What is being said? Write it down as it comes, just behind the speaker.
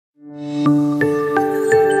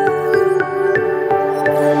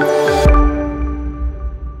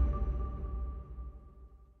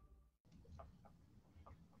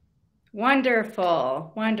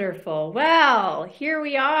Wonderful, wonderful. Well, here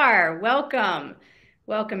we are. Welcome.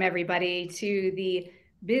 Welcome, everybody, to the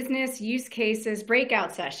Business Use Cases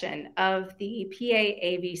breakout session of the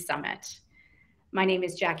PAAV Summit. My name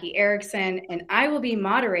is Jackie Erickson, and I will be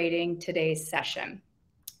moderating today's session.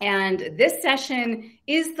 And this session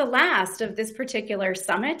is the last of this particular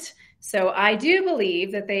summit, so I do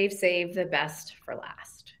believe that they've saved the best for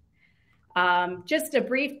last. Just a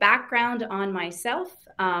brief background on myself.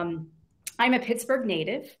 I'm a Pittsburgh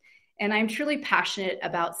native, and I'm truly passionate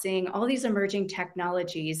about seeing all these emerging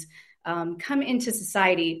technologies come into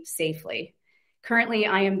society safely. Currently,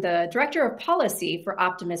 I am the Director of Policy for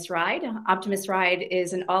Optimus Ride. Optimus Ride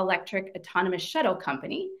is an all-electric autonomous shuttle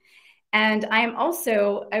company. And I am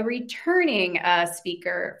also a returning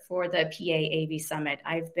speaker for the PAAV Summit.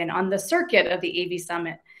 I've been on the circuit of the AV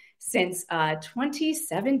Summit since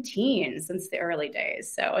 2017, since the early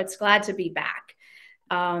days. So it's glad to be back.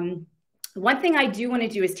 One thing I do want to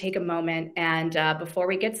do is take a moment and before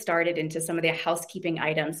we get started into some of the housekeeping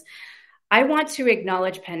items, I want to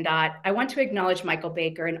acknowledge PennDOT. I want to acknowledge Michael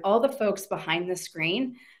Baker and all the folks behind the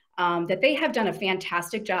screen that they have done a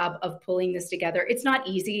fantastic job of pulling this together. It's not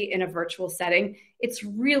easy in a virtual setting. It's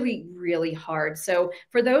really, really hard. So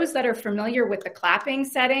for those that are familiar with the clapping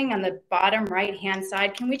setting on the bottom right-hand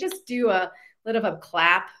side, can we just do a little of a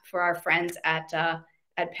clap for our friends at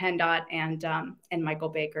PennDOT and Michael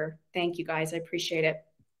Baker? Thank you, guys. I appreciate it.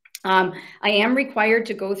 I am required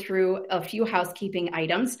to go through a few housekeeping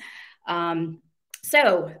items. As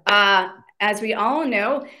we all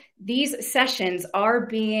know, these sessions are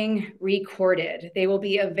being recorded. They will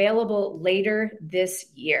be available later this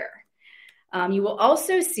year. You will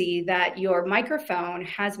also see that your microphone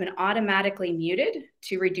has been automatically muted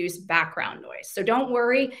to reduce background noise. So don't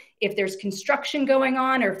worry if there's construction going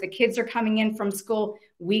on or if the kids are coming in from school,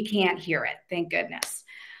 we can't hear it, thank goodness.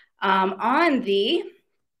 On the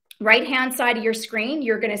right-hand side of your screen,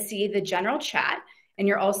 you're gonna see the general chat, and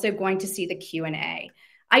you're also going to see the Q&A.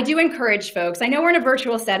 I do encourage folks, I know we're in a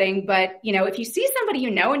virtual setting, but if you see somebody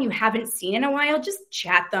you know and you haven't seen in a while, just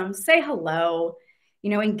chat them, say hello,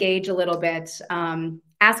 engage a little bit,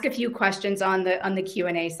 ask a few questions on the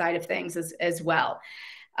Q&A side of things as well.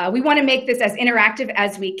 We want to make this as interactive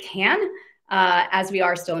as we can, as we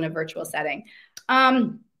are still in a virtual setting.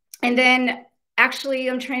 And then actually,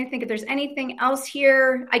 I'm trying to think if there's anything else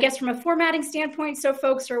here. I guess from a formatting standpoint, so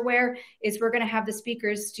folks are aware, is we're going to have the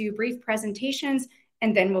speakers do brief presentations,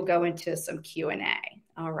 and then we'll go into some Q&A.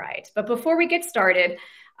 All right. But before we get started,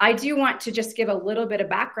 I do want to just give a little bit of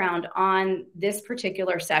background on this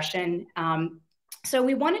particular session. So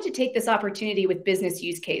we wanted to take this opportunity with business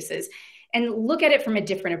use cases and look at it from a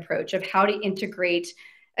different approach of how to integrate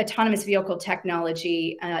autonomous vehicle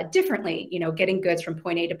technology differently, getting goods from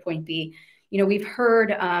point A to point B. We've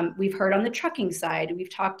heard on the trucking side, we've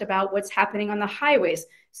talked about what's happening on the highways,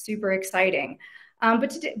 super exciting.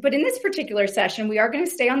 But in this particular session, we are going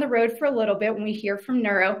to stay on the road for a little bit when we hear from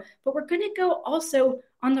Nuro, but we're going to go also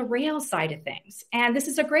on the rail side of things. And this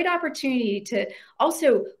is a great opportunity to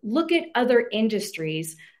also look at other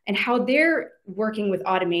industries and how they're working with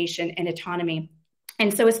automation and autonomy.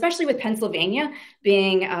 And so especially with Pennsylvania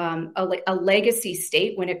being a legacy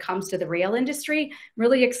state when it comes to the rail industry, I'm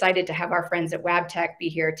really excited to have our friends at Wabtec be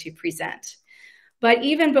here to present. But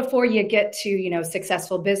even before you get to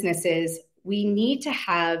successful businesses, we need to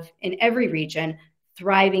have in every region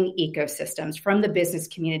thriving ecosystems from the business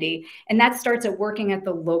community. And that starts at working at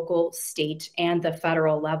the local, state, and the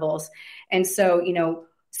federal levels. And so,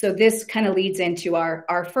 so this kind of leads into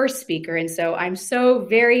our first speaker. And so I'm so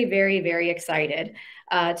very, very, very excited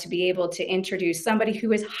to be able to introduce somebody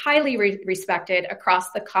who is highly respected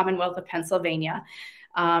across the Commonwealth of Pennsylvania,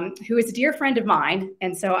 who is a dear friend of mine.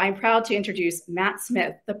 And so I'm proud to introduce Matt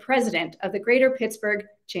Smith, the president of the Greater Pittsburgh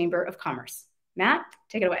Chamber of Commerce. Matt,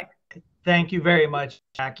 take it away. Thank you very much,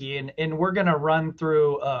 Jackie. And we're going to run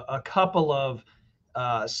through a couple of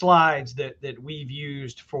slides that we've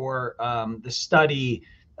used for the study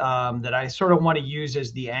that I sort of want to use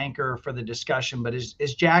as the anchor for the discussion. But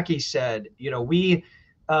as Jackie said, we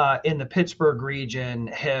in the Pittsburgh region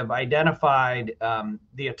have identified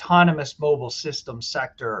the autonomous mobile system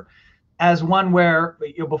sector as one where,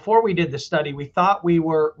 before we did the study, we thought we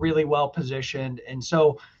were really well positioned. And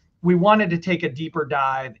so we wanted to take a deeper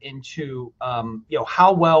dive into,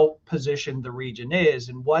 how well positioned the region is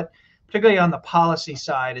and what, particularly on the policy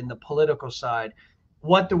side and the political side,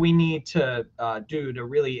 what do we need to do to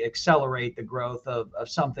really accelerate the growth of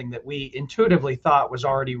something that we intuitively thought was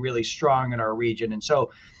already really strong in our region. And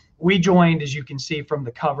so we joined, as you can see from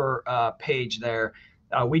the cover page there,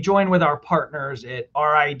 we joined with our partners at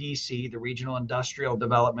RIDC, the Regional Industrial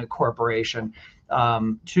Development Corporation,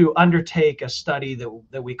 to undertake a study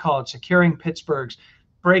that we called Securing Pittsburgh's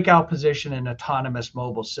Breakout Position in Autonomous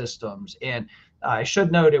Mobile Systems. And I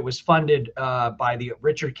should note it was funded by the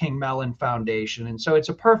Richard King Mellon Foundation. And so it's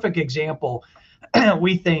a perfect example,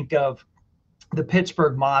 we think, of the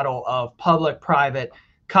Pittsburgh model of public-private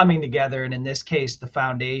coming together, and in this case, the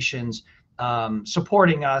foundations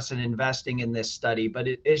supporting us and investing in this study. But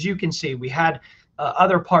as you can see, we had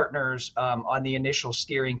other partners on the initial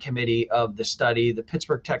steering committee of the study, the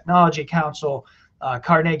Pittsburgh Technology Council,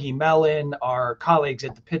 Carnegie Mellon, our colleagues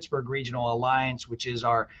at the Pittsburgh Regional Alliance, which is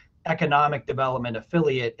our economic development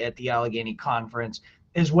affiliate at the Allegheny Conference,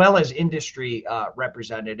 as well as industry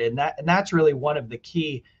represented. And that's really one of the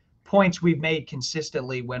key points we've made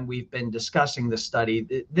consistently when we've been discussing the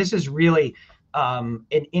study. This is really an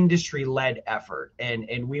industry-led effort,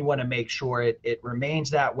 and we want to make sure it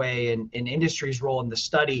remains that way, and industry's role in the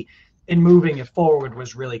study in moving it forward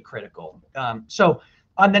was really critical. So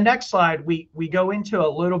on the next slide, we go into a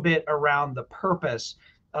little bit around the purpose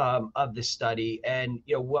of the study. And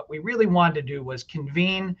what we really wanted to do was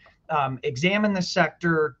convene, examine the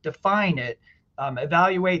sector, define it,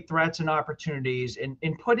 evaluate threats and opportunities,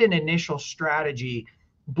 and put an initial strategy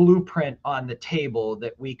blueprint on the table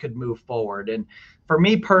that we could move forward. And for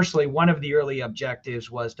me personally, one of the early objectives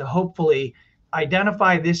was to hopefully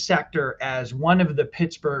identify this sector as one of the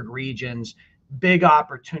Pittsburgh region's big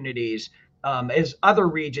opportunities, as other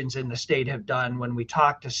regions in the state have done when we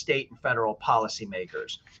talk to state and federal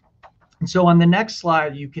policymakers. And so on the next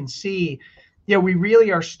slide, you can see, we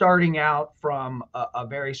really are starting out from a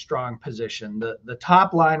very strong position. The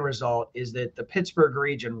top line result is that the Pittsburgh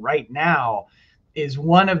region right now is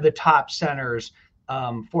one of the top centers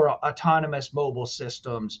for autonomous mobile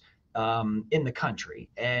systems in the country.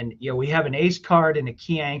 And we have an ACE card and a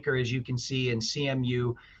key anchor, as you can see, in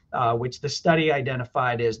CMU, which the study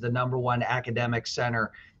identified as the #1 academic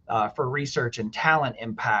center for research and talent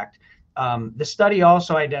impact. The study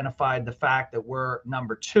also identified the fact that we're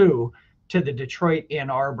 #2 to the Detroit Ann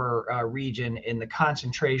Arbor region in the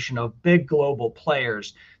concentration of big global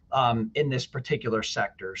players in this particular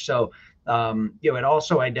sector. So it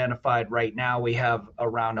also identified right now we have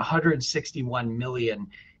around 161 million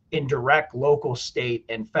in direct local, state,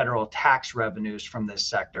 and federal tax revenues from this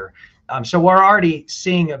sector. So we're already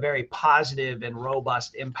seeing a very positive and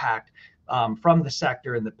robust impact from the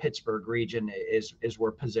sector in the Pittsburgh region as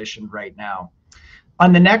we're positioned right now.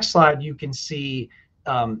 On the next slide, you can see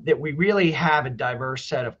that we really have a diverse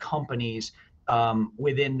set of companies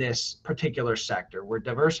within this particular sector. We're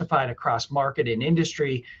diversified across market and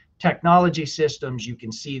industry, technology systems. You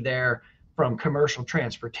can see there from commercial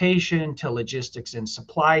transportation to logistics and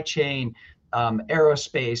supply chain,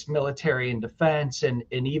 aerospace, military and defense, and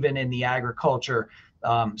even in the agriculture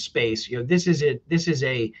space. This is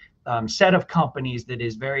a set of companies that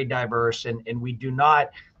is very diverse, and we do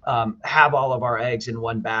not have all of our eggs in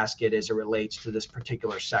one basket as it relates to this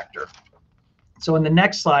particular sector. So in the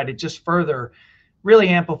next slide, it just further really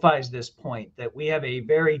amplifies this point that we have a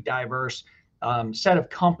very diverse set of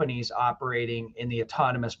companies operating in the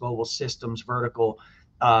autonomous mobile systems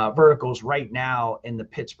verticals right now in the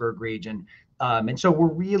Pittsburgh region. And so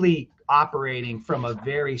we're really operating from a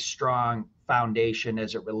very strong foundation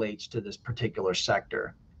as it relates to this particular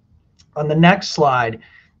sector. On the next slide,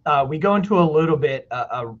 we go into a little bit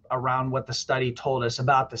around what the study told us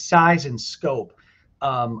about the size and scope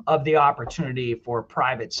of the opportunity for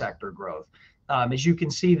private sector growth. As you can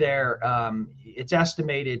see there, it's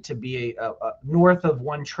estimated to be north of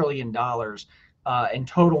 $1 trillion in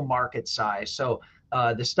total market size. So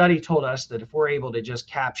the study told us that if we're able to just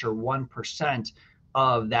capture 1%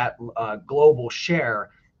 of that global share,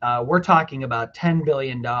 we're talking about $10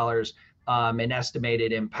 billion in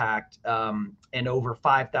estimated impact and over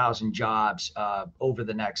 5,000 jobs over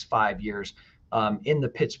the next 5 years in the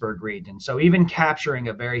Pittsburgh region. So even capturing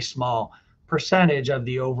a very small percentage of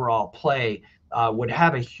the overall play would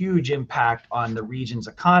have a huge impact on the region's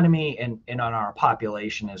economy and on our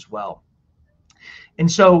population as well. And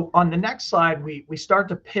so on the next slide, we start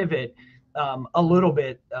to pivot a little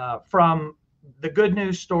bit from the good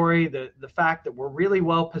news story, the fact that we're really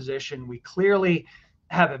well positioned. We clearly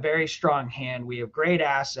have a very strong hand. We have great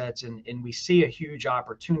assets, and we see a huge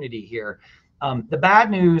opportunity here. The bad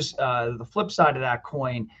news, the flip side of that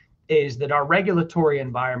coin, is that our regulatory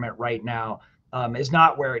environment right now is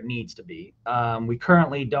not where it needs to be. We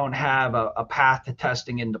currently don't have a path to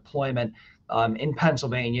testing and deployment in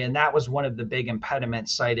Pennsylvania, and that was one of the big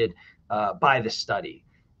impediments cited by the study.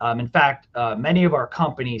 In fact, many of our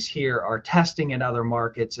companies here are testing in other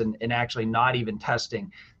markets and actually not even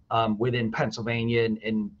testing within Pennsylvania.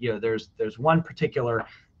 And there's one particular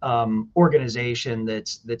organization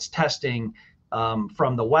that's testing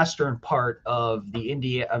from the western part of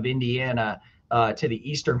Indiana to the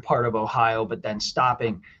eastern part of Ohio, but then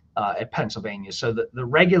stopping at Pennsylvania. So the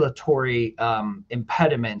regulatory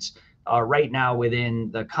impediments right now within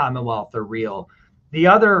the Commonwealth are real. The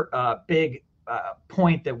other big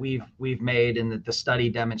point that we've made and that the study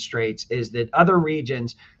demonstrates is that other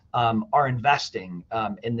regions are investing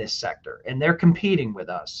in this sector, and they're competing with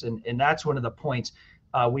us. And that's one of the points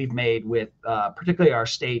we've made with particularly our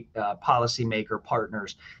state policymaker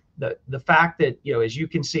partners. The fact that, as you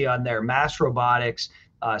can see on there, Mass Robotics,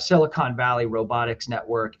 Silicon Valley Robotics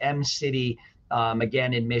Network, M-City,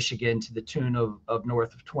 again in Michigan, to the tune of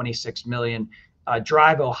north of 26 million,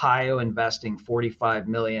 Drive Ohio investing 45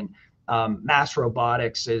 million. Mass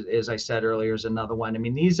Robotics, as I said earlier, is another one. I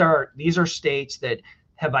mean, these are states that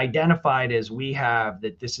have identified, as we have,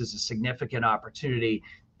 that this is a significant opportunity,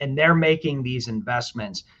 and they're making these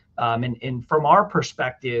investments. And from our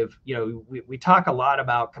perspective, we talk a lot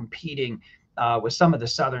about competing with some of the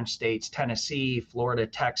southern states, Tennessee, Florida,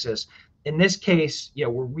 Texas. In this case,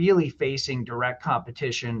 we're really facing direct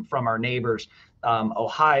competition from our neighbors,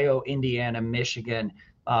 Ohio, Indiana, Michigan,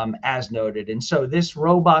 as noted. And so this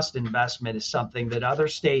robust investment is something that other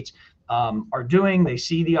states are doing. They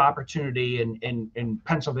see the opportunity, in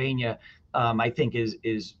Pennsylvania. I think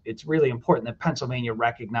it's really important that Pennsylvania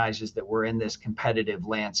recognizes that we're in this competitive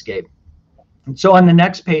landscape. And so on the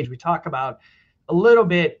next page, we talk about a little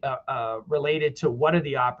bit related to what are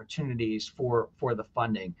the opportunities for the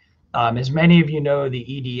funding. As many of you know,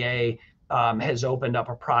 the EDA has opened up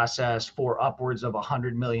a process for upwards of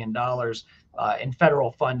 $100 million in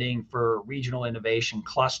federal funding for regional innovation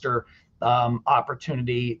cluster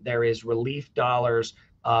opportunity. There is relief dollars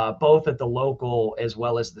both at the local as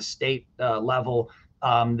well as the state level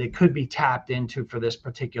that could be tapped into for this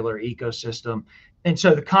particular ecosystem. And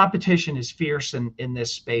so the competition is fierce in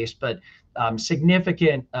this space, but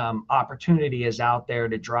significant opportunity is out there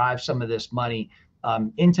to drive some of this money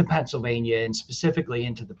into Pennsylvania and specifically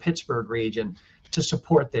into the Pittsburgh region to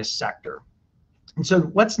support this sector. And so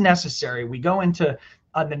what's necessary? We go into,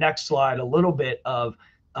 on the next slide, a little bit of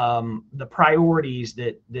the priorities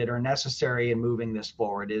that are necessary in moving this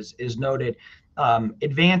forward. Is noted,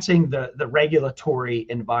 advancing the regulatory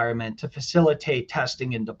environment to facilitate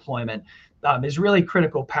testing and deployment is really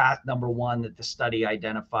critical path number one that the study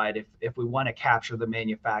identified if we want to capture the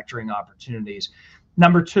manufacturing opportunities.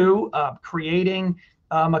 Number two, creating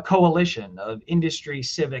a coalition of industry,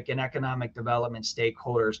 civic, and economic development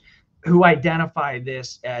stakeholders who identify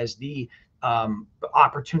this as the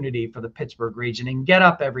opportunity for the Pittsburgh region and get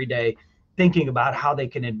up every day thinking about how they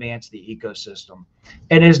can advance the ecosystem.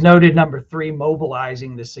 And as noted, number three,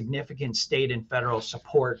 mobilizing the significant state and federal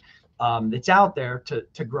support that's out there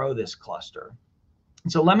to grow this cluster.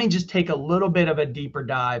 And so let me just take a little bit of a deeper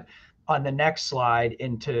dive on the next slide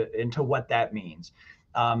into what that means.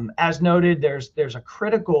 As noted, there's a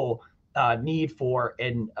critical need for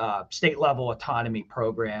a state level autonomy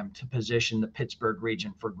program to position the Pittsburgh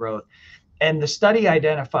region for growth. And the study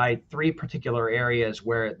identified three particular areas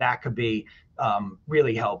where that could be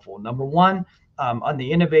really helpful. Number one, on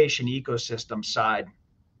the innovation ecosystem side,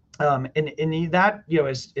 and that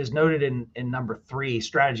is noted in number three,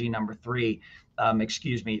 strategy number three,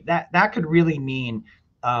 that could really mean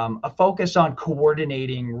a focus on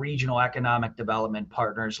coordinating regional economic development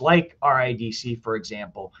partners like RIDC, for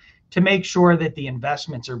example, to make sure that the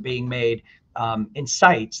investments are being made in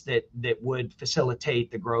sites that would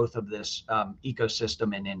facilitate the growth of this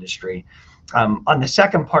ecosystem and industry. On the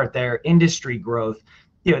second part there, industry growth,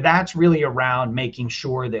 that's really around making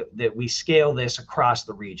sure that we scale this across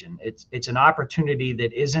the region. It's an opportunity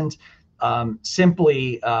that isn't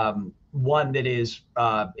simply one that is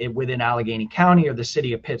within Allegheny County or the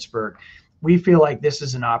city of Pittsburgh. We feel like this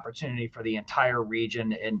is an opportunity for the entire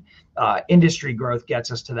region, and industry growth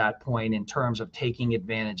gets us to that point in terms of taking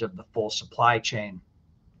advantage of the full supply chain.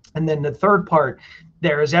 And then the third part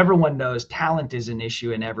there, as everyone knows, talent is an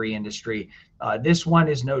issue in every industry. This one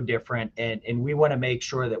is no different, and we want to make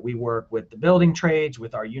sure that we work with the building trades,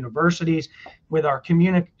 with our universities, with our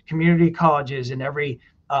community colleges, and every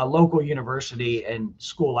local university and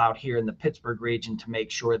school out here in the Pittsburgh region to make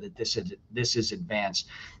sure that this is advanced.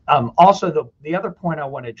 Also, the other point I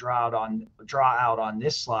want to draw out on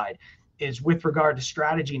this slide is with regard to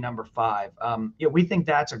strategy number 5. We think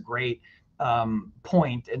that's a great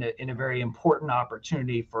point and a very important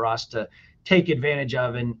opportunity for us to take advantage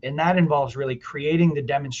of, and that involves really creating the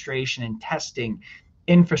demonstration and testing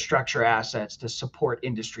infrastructure assets to support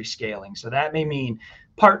industry scaling. So that may mean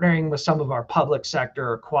partnering with some of our public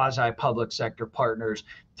sector or quasi-public sector partners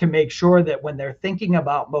to make sure that when they're thinking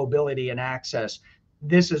about mobility and access,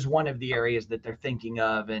 this is one of the areas that they're thinking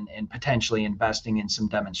of and potentially investing in some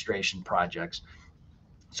demonstration projects.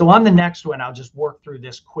 So on the next one, I'll just work through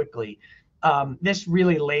this quickly. This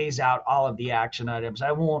really lays out all of the action items.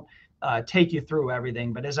 I won't take you through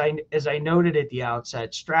everything, but as I noted at the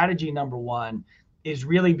outset, strategy number one is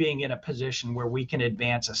really being in a position where we can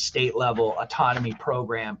advance a state level autonomy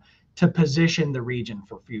program to position the region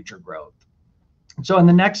for future growth. So on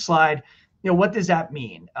the next slide, what does that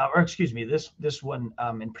mean? Or excuse me, this one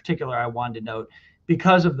in particular, I wanted to note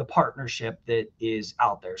because of the partnership that is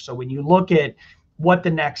out there. So when you look at what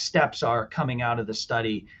the next steps are coming out of the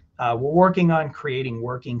study, we're working on creating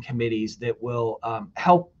working committees that will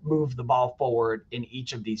help move the ball forward in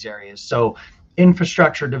each of these areas. So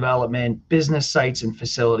infrastructure development, business sites and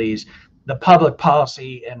facilities, the public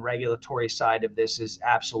policy and regulatory side of this is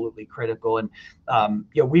absolutely critical. And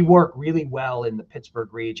we work really well in the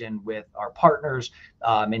Pittsburgh region with our partners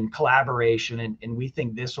in collaboration, and we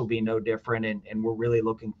think this will be no different. And we're really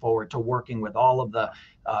looking forward to working with all of the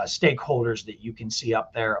stakeholders that you can see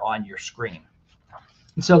up there on your screen.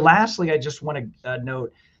 And so lastly, I just want to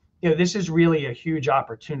note, this is really a huge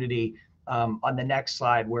opportunity on the next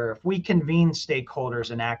slide, where if we convene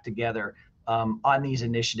stakeholders and act together on these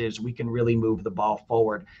initiatives, we can really move the ball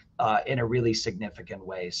forward in a really significant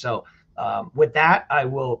way. So with that, I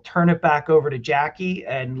will turn it back over to Jackie,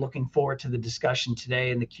 and looking forward to the discussion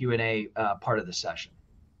today and the Q&A part of the session.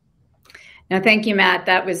 Now, thank you, Matt.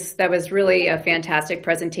 That was really a fantastic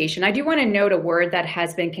presentation. I do want to note a word that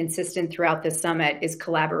has been consistent throughout the summit is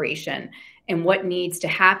collaboration, and what needs to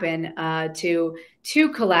happen to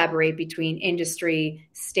collaborate between industry,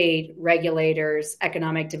 state, regulators,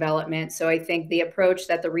 economic development. So I think the approach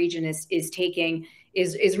that the region is taking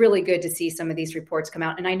is really good to see some of these reports come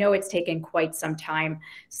out. And I know it's taken quite some time.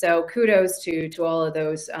 So kudos to all of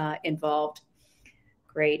those involved.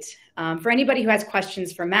 Great. For anybody who has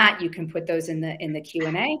questions for Matt, you can put those in the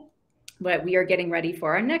Q&A. But we are getting ready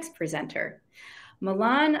for our next presenter,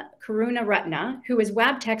 Milan Karunaratne, who is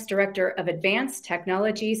Wabtec's Director of Advanced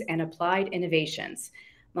Technologies and Applied Innovations.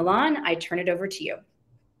 Milan, I turn it over to you.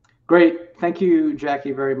 Great. Thank you,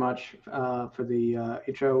 Jackie, very much for the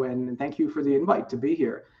intro, and thank you for the invite to be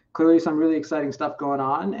here. Clearly some really exciting stuff going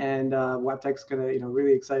on, and Wabtec's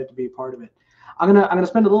really excited to be a part of it. I'm gonna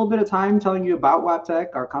spend a little bit of time telling you about Wabtec,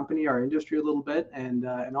 our company, our industry a little bit, and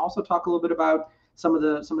also talk a little bit about some of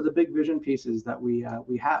the big vision pieces that we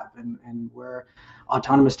have and where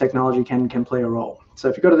autonomous technology can play a role. So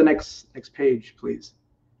if you go to the next page, please.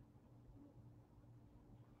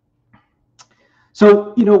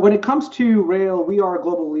 So when it comes to rail, we are a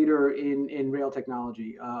global leader in rail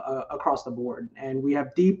technology across the board, and we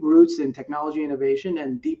have deep roots in technology innovation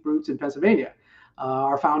and deep roots in Pennsylvania.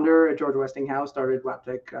 Our founder, George Westinghouse, started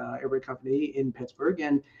Wabtec Airbrake Company in Pittsburgh,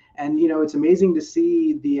 and it's amazing to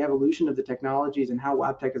see the evolution of the technologies and how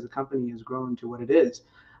Wabtec as a company has grown to what it is.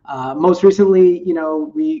 Most recently,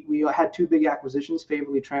 we had two big acquisitions,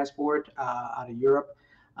 Favorly Transport out of Europe,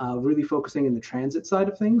 really focusing in the transit side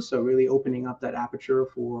of things, so really opening up that aperture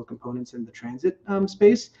for components in the transit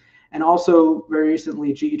space. And also very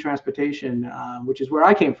recently, GE Transportation, which is where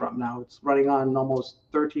I came from. Now it's running on almost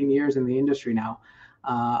 13 years in the industry now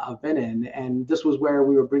I've been in. And this was where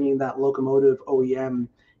we were bringing that locomotive OEM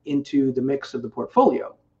into the mix of the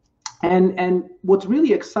portfolio. And what's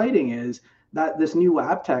really exciting is that this new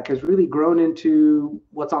Wabtec has really grown into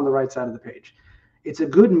what's on the right side of the page. It's a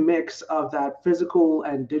good mix of that physical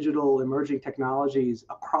and digital emerging technologies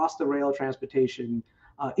across the rail transportation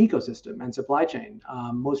ecosystem and supply chain.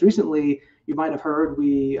 Most recently, you might have heard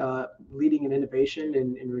we leading in innovation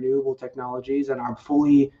in renewable technologies, and our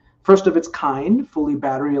first of its kind, fully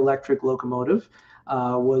battery electric locomotive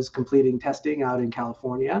was completing testing out in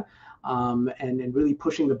California, and really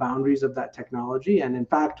pushing the boundaries of that technology. And in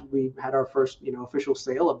fact, we had our first official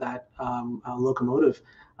sale of that locomotive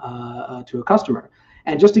to a customer.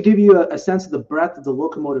 And just to give you a sense of the breadth of the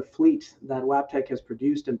locomotive fleet that Wabtec has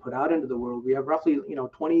produced and put out into the world, we have roughly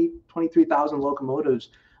 23,000 locomotives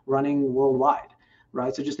running worldwide,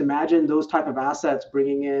 right? So just imagine those type of assets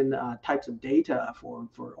bringing in types of data for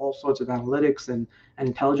all sorts of analytics and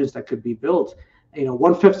intelligence that could be built.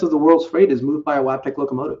 1/5 of the world's freight is moved by a Wabtec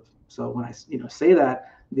locomotive. So when I say that,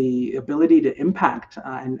 the ability to impact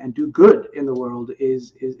and do good in the world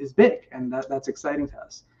is big, and that's exciting to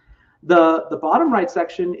us. The bottom right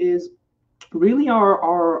section is really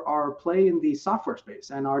our play in the software space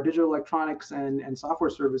and our digital electronics and software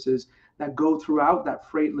services that go throughout that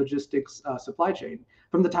freight logistics supply chain.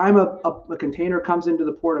 From the time a container comes into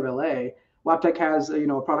the port of LA, Wabtec has a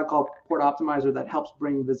product called Port Optimizer that helps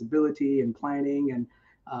bring visibility and planning and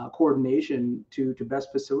coordination to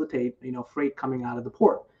best facilitate freight coming out of the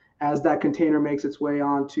port. As that container makes its way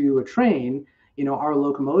onto a train, our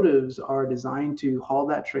locomotives are designed to haul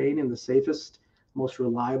that train in the safest, most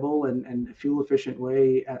reliable and fuel efficient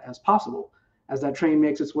way as possible. As that train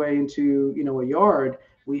makes its way into a yard,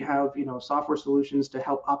 we have software solutions to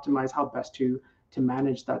help optimize how best to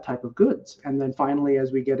manage that type of goods. And then finally,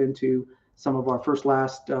 as we get into some of our first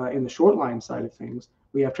last in the short line side of things,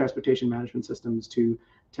 we have transportation management systems to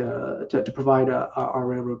provide our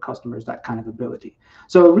railroad customers that kind of ability.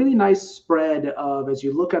 So a really nice spread of, as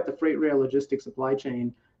you look at the freight rail logistics supply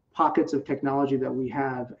chain, pockets of technology that we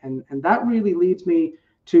have. And that really leads me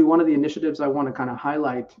to one of the initiatives I want to kind of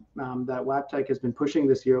highlight that Wabtec has been pushing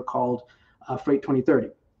this year called Freight 2030.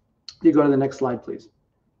 You go to the next slide, please.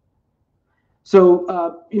 So,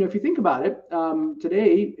 if you think about it,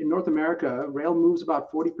 today in North America, rail moves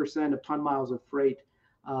about 40% of ton miles of freight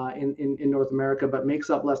in North America, but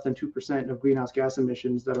makes up less than 2% of greenhouse gas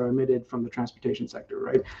emissions that are emitted from the transportation sector,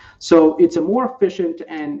 right? So it's a more efficient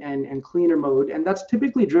and cleaner mode, and that's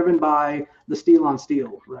typically driven by the steel on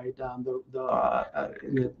steel, right? The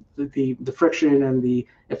friction and the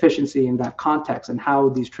efficiency in that context and how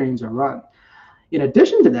these trains are run. In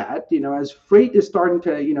addition to that, as freight is starting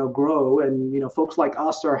to, grow and, folks like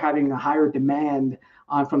us are having a higher demand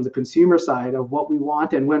from the consumer side of what we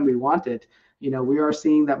want and when we want it, we are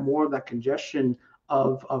seeing that more of that congestion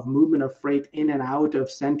of movement of freight in and out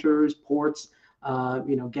of centers, ports,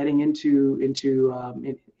 getting into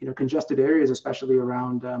congested areas, especially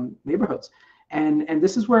around neighborhoods. And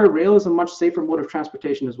this is where rail is a much safer mode of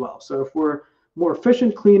transportation as well. So if we're more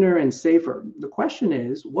efficient, cleaner, and safer, the question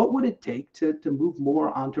is, what would it take to move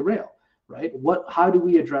more onto rail, right? How do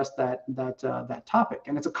we address that topic?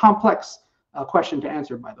 And it's a complex question to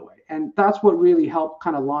answer, by the way. And that's what really helped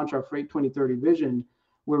kind of launch our Freight 2030 vision,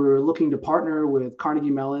 where we were looking to partner with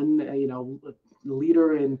Carnegie Mellon, the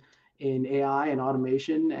leader in AI and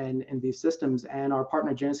automation and these systems, and our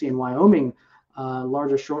partner Genesee in Wyoming,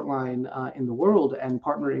 largest short line in the world, and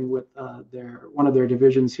partnering with one of their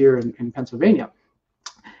divisions here in Pennsylvania.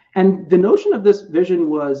 And the notion of this vision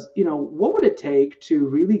was, what would it take to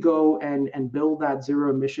really go and build that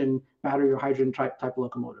zero emission battery or hydrogen type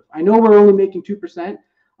locomotive? I know we're only making 2%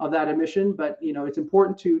 of that emission, but it's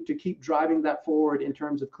important to keep driving that forward in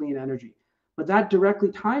terms of clean energy. But that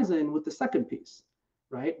directly ties in with the second piece,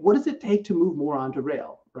 right? What does it take to move more onto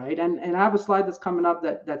rail, right? And I have a slide that's coming up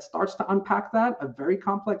that starts to unpack that, a very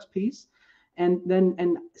complex piece. And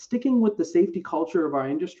sticking with the safety culture of our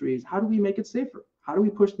industries, how do we make it safer? How do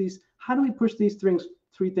we push these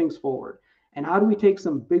three things forward? And how do we take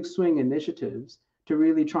some big swing initiatives to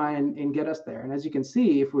really try and get us there? And as you can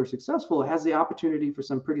see, if we're successful, it has the opportunity for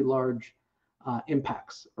some pretty large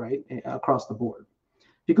impacts, right, across the board.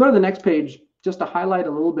 If you go to the next page, just to highlight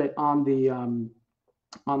a little bit on the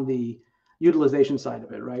utilization side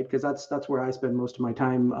of it, right? Because that's where I spend most of my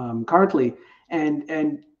time currently,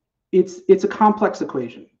 and it's a complex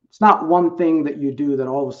equation. It's not one thing that you do that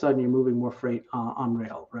all of a sudden you're moving more freight on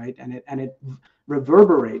rail, right? And it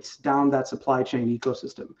reverberates down that supply chain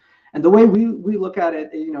ecosystem. And the way we look at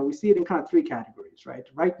it, we see it in kind of three categories, right?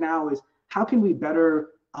 Right now is how can we better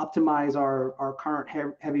optimize our current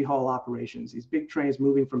heavy haul operations, these big trains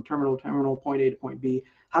moving from terminal to terminal, point A to point B.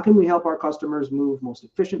 How can we help our customers move most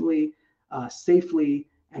efficiently, safely,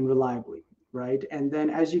 and reliably, right? And then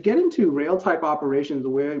as you get into rail type operations, the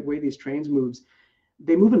way these trains moves,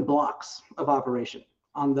 they move in blocks of operation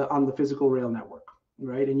on the physical rail network,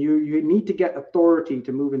 right? And you need to get authority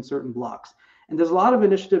to move in certain blocks. And there's a lot of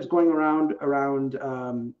initiatives going around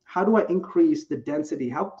how do I increase the density?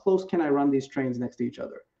 How close can I run these trains next to each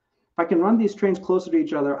other? If I can run these trains closer to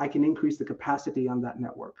each other, I can increase the capacity on that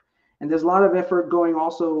network. And there's a lot of effort going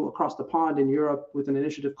also across the pond in Europe with an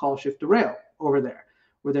initiative called Shift to Rail over there,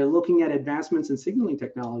 where they're looking at advancements in signaling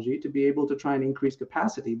technology to be able to try and increase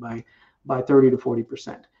capacity by 30 to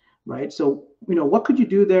 40%, right? So, what could you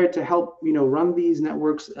do there to help, run these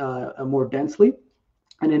networks more densely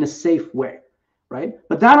and in a safe way, right?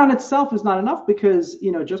 But that on itself is not enough because,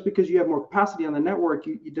 just because you have more capacity on the network,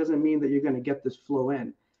 it doesn't mean that you're going to get this flow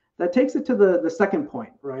in. That takes it to the second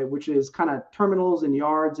point, right, which is kind of terminals and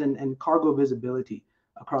yards and cargo visibility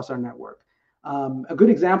across our network. A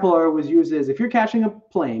good example I always use is if you're catching a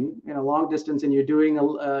plane in a long distance and you're doing,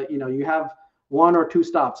 you have one or two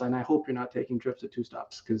stops, and I hope you're not taking trips at two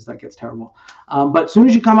stops because that gets terrible. But as soon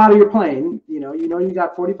as you come out of your plane, you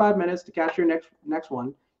got 45 minutes to catch your next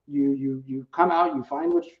one. You come out, you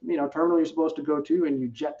find which terminal you're supposed to go to, and you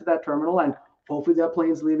jet to that terminal. And Hopefully that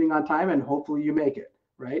plane's leaving on time and hopefully you make it,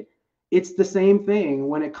 right? It's the same thing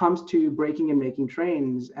when it comes to breaking and making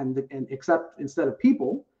trains, and except instead of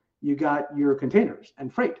people, you got your containers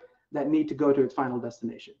and freight that need to go to its final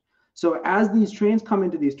destination. So as these trains come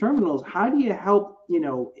into these terminals, how do you help,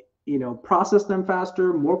 process them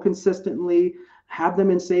faster, more consistently, have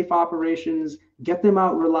them in safe operations, get them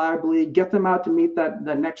out reliably, get them out to meet that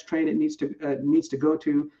next train it needs to go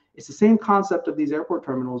to? It's the same concept of these airport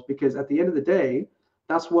terminals, because at the end of the day,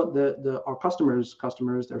 that's what our customers,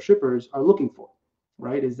 their shippers are looking for,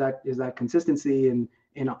 right? Is that consistency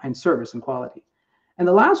and service and quality. And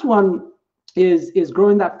the last one is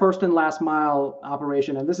growing that first and last mile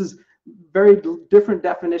operation. And this is very different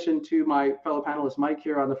definition to my fellow panelist Mike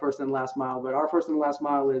here on the first and last mile. But our first and last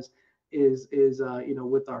mile is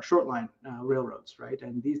with our short line railroads, right?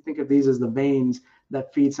 And think of these as the veins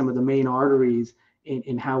that feed some of the main arteries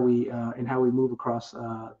in how we move across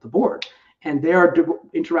the board. And they are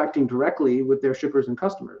interacting directly with their shippers and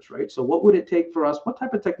customers, right? So what would it take for us? What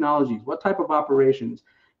type of technologies, what type of operations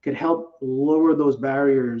could help lower those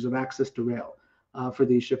barriers of access to rail for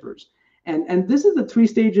these shippers? And this is the 3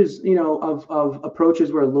 stages, of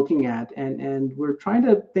approaches we're looking at, and we're trying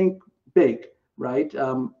to think big, right?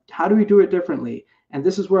 How do we do it differently? And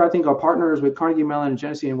this is where I think our partners with Carnegie Mellon and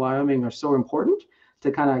Genesee in Wyoming are so important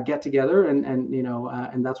to kind of get together,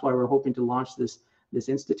 and that's why we're hoping to launch this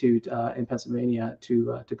institute in Pennsylvania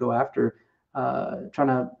to go after trying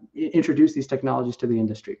to introduce these technologies to the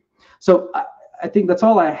industry. So I think that's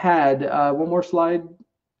all I had. One more slide.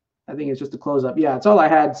 I think it's just a close up. Yeah, it's all I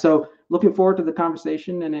had. So looking forward to the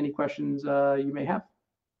conversation and any questions you may have.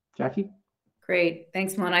 Jackie? Great.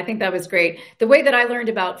 Thanks, Milan. I think that was great. The way that I learned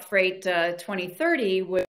about Freight 2030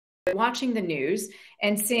 was watching the news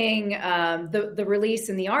and seeing the release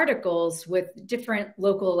in the articles with different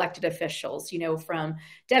local elected officials, from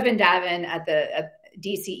Devin Davin at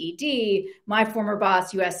DCED, my former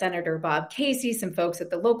boss, U.S. Senator Bob Casey, some folks at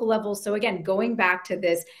the local level. So again, going back to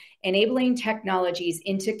this, enabling technologies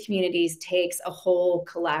into communities takes a whole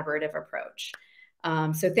collaborative approach.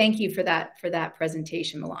 So thank you for that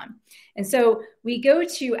presentation, Milan. And so we go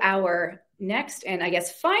to our next and I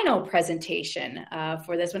guess final presentation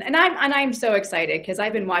for this one. And I'm so excited because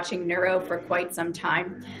I've been watching Nuro for quite some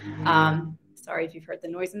time. Sorry if you've heard the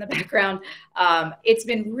noise in the background. It's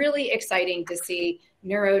been really exciting to see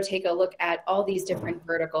Nuro take a look at all these different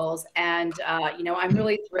verticals. And, I'm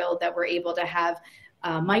really thrilled that we're able to have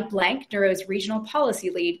Mike Blank, Nuro's regional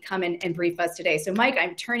policy lead, come in and brief us today. So Mike,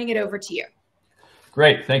 I'm turning it over to you.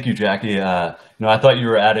 Great. Thank you, Jackie. I thought you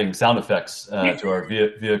were adding sound effects to our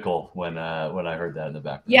vehicle when I heard that in the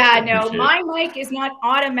background. Yeah, no, my mic is not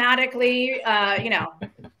automatically,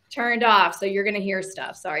 turned off. So you're going to hear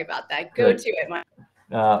stuff. Sorry about that. Go to it, Mike.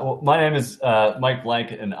 Well, my name is Mike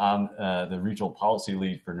Blank, and I'm the regional policy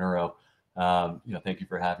lead for Nuro. Thank you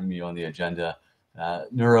for having me on the agenda.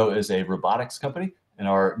 Nuro is a robotics company, and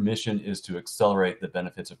our mission is to accelerate the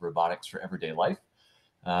benefits of robotics for everyday life.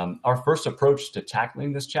 Our first approach to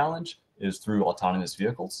tackling this challenge is through autonomous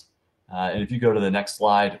vehicles. And if you go to the next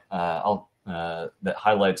slide, that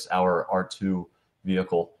highlights our R2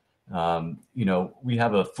 vehicle. We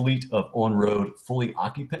have a fleet of on-road, fully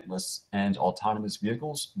occupantless and autonomous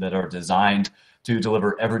vehicles that are designed to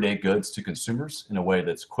deliver everyday goods to consumers in a way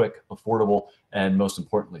that's quick, affordable, and most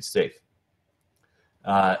importantly, safe.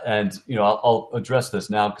 I'll address this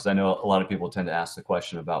now because I know a lot of people tend to ask the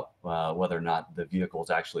question about whether or not the vehicle is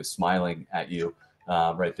actually smiling at you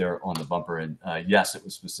right there on the bumper. And yes, it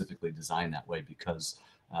was specifically designed that way because,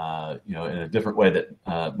 in a different way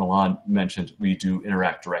that Milan mentioned, we do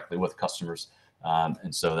interact directly with customers.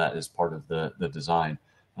 And so that is part of the design.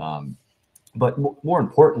 But more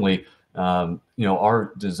importantly,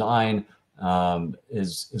 our design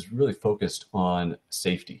is really focused on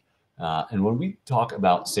safety. And when we talk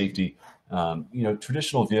about safety,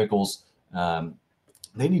 traditional vehicles,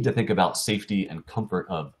 they need to think about safety and comfort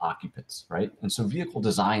of occupants, right? And so vehicle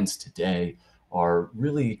designs today are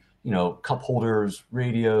really, cup holders,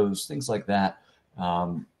 radios, things like that.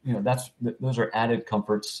 Those are added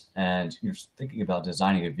comforts, and you're thinking about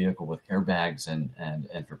designing a vehicle with airbags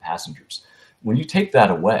and for passengers. When you take that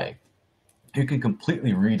away, you can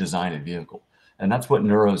completely redesign a vehicle. And that's what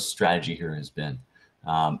Nuro's strategy here has been.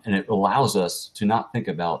 And it allows us to not think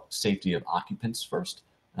about safety of occupants first,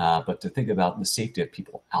 but to think about the safety of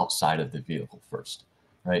people outside of the vehicle first,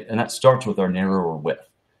 right? And that starts with our narrower width.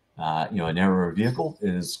 A narrower vehicle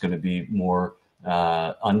is going to be more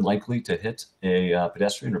unlikely to hit a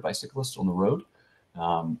pedestrian or bicyclist on the road.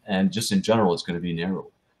 And just in general, it's going to be narrow.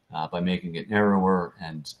 By making it narrower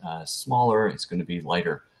and smaller, it's going to be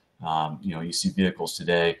lighter. You see vehicles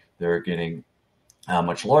today, they're getting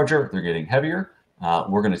much larger, they're getting heavier.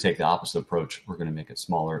 We're going to take the opposite approach. We're going to make it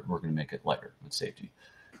smaller. We're going to make it lighter with safety.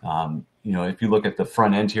 If you look at the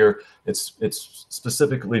front end here, it's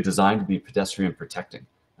specifically designed to be pedestrian protecting.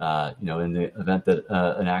 In the event that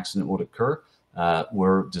an accident would occur,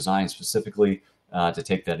 we're designed specifically to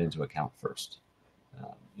take that into account first.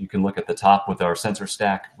 You can look at the top with our sensor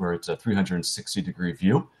stack where it's a 360-degree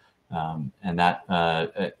view, and that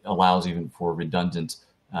allows even for redundant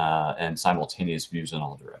and simultaneous views in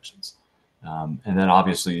all directions. And then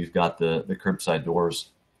obviously you've got the curbside doors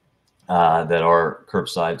that are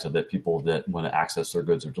curbside so that people that want to access their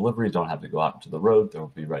goods or deliveries don't have to go out into the road. They'll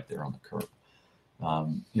be right there on the curb.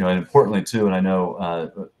 And importantly too, and I know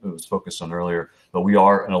it was focused on earlier, but we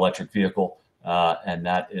are an electric vehicle, and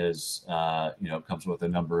that is, comes with a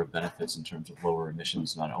number of benefits in terms of lower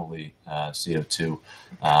emissions, not only CO2,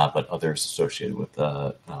 but others associated with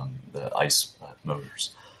the ICE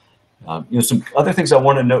motors. Some other things I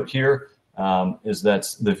want to note here is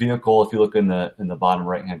that the vehicle, if you look in the bottom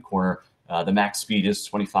right-hand corner, the max speed is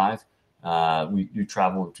 25. We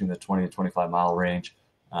travel between the 20 and 25 mile range.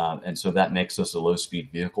 And so that makes us a low-speed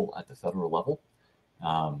vehicle at the federal level.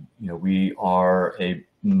 We are a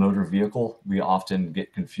motor vehicle. We often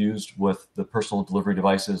get confused with the personal delivery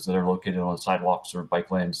devices that are located on sidewalks or bike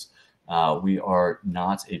lanes. We are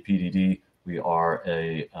not a PDD. We are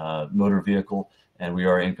a motor vehicle, and we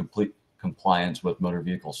are in complete compliance with motor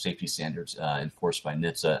vehicle safety standards enforced by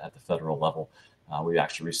NHTSA at the federal level. We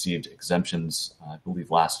actually received exemptions, I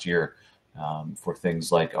believe last year, for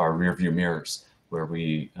things like our rear view mirrors, where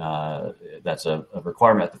that's a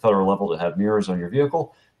requirement at the federal level to have mirrors on your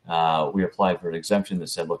vehicle. We applied for an exemption that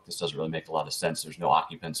said, look, this doesn't really make a lot of sense. There's no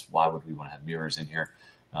occupants. Why would we want to have mirrors in here?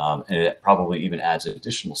 And it probably even adds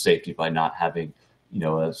additional safety by not having,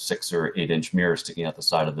 a 6 or 8 inch mirror sticking out the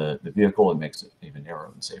side of the vehicle. It makes it even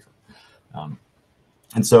narrower and safer.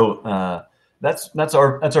 And so that's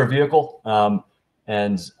our vehicle. I'll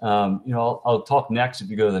talk next, if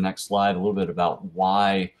you go to the next slide, a little bit about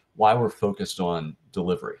why we're focused on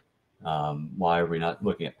delivery. Why are we not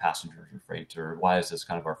looking at passengers or freight, or why is this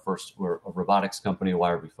kind of we're a robotics company?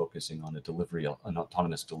 Why are we focusing on an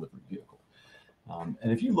autonomous delivery vehicle?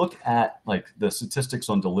 And if you look at like the statistics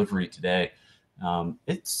on delivery today,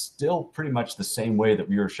 it's still pretty much the same way that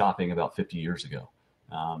we were shopping about 50 years ago.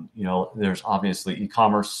 There's obviously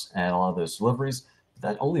e-commerce and a lot of those deliveries.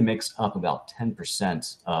 That only makes up about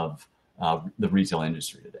 10% of the retail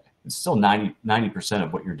industry today. It's still 90%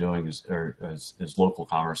 of what you're doing is local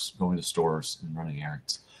commerce, going to stores and running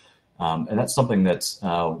errands. And that's something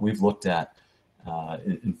that we've looked at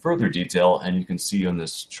in further detail. And you can see on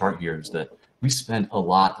this chart here is that we spend a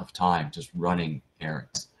lot of time just running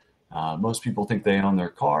errands. Most people think they own their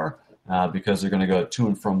car because they're going to go to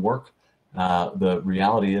and from work. The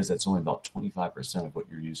reality is that's only about 25% of what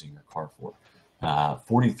you're using your car for.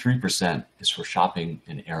 43% is for shopping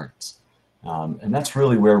and errands. And that's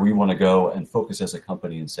really where we want to go and focus as a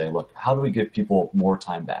company and say, look, how do we give people more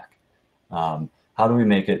time back? How do we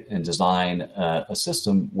make it and design a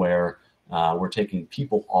system where we're taking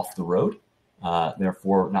people off the road,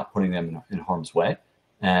 therefore not putting them in harm's way,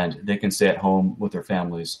 and they can stay at home with their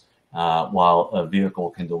families while a vehicle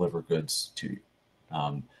can deliver goods to you.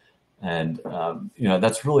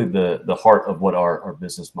 That's really the heart of what our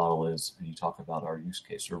business model is. And you talk about our use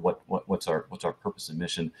case, or what's our purpose and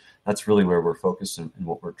mission. That's really where we're focused and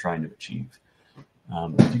what we're trying to achieve.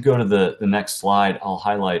 If you go to the next slide, I'll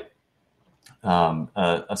highlight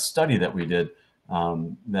a study that we did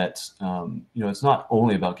that it's not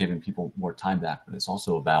only about giving people more time back, but it's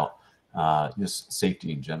also about just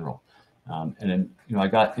safety in general. And then I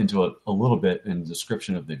got into it a little bit in the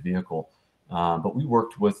description of the vehicle. But we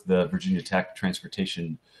worked with the Virginia Tech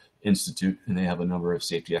Transportation Institute, and they have a number of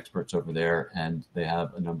safety experts over there, and they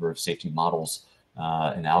have a number of safety models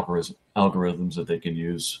and algorithms that they can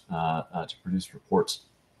use to produce reports.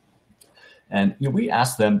 And we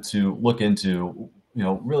asked them to look into,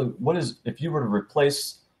 really what is, if you were to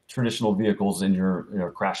replace traditional vehicles in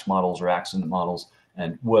your crash models or accident models,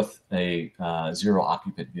 and with a zero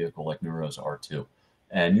occupant vehicle like Nuro's R2,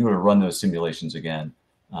 and you were to run those simulations again,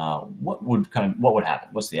 what would happen?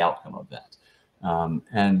 What's the outcome of that?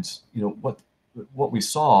 What we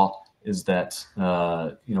saw is that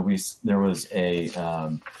there was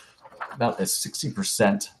about a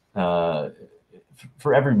 60%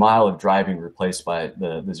 for every mile of driving replaced by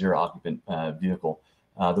the zero occupant vehicle,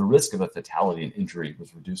 the risk of a fatality and injury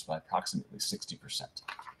was reduced by approximately 60%.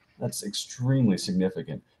 That's extremely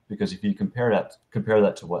significant, because if you compare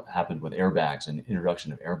that to what happened with airbags and the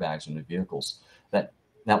introduction of airbags into vehicles, that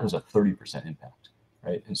was a 30% impact.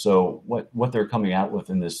 right? And so what they're coming out with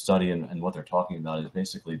in this study and what they're talking about is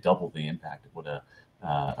basically double the impact of what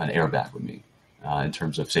an airbag would mean in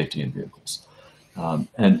terms of safety in vehicles.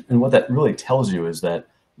 And what that really tells you is that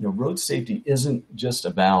road safety isn't just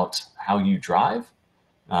about how you drive.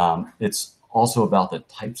 It's also about the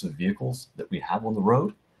types of vehicles that we have on the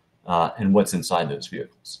road and what's inside those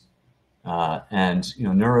vehicles. And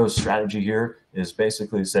Nuro's strategy here is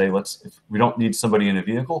basically say, if we don't need somebody in a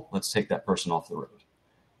vehicle, let's take that person off the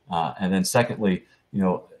road. And then secondly,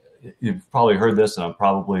 you've probably heard this, and I'm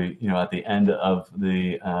probably at the end of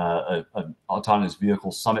the autonomous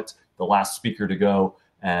vehicle summit, the last speaker to go,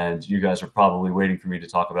 and you guys are probably waiting for me to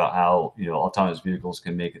talk about how autonomous vehicles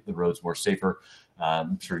can make the roads more safer.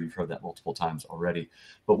 I'm sure you've heard that multiple times already.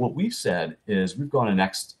 But what we've said is we've gone an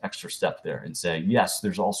extra step there and say, yes,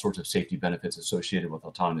 there's all sorts of safety benefits associated with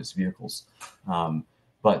autonomous vehicles.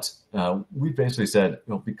 But we basically said,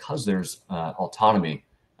 because there's autonomy,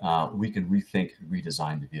 we can rethink,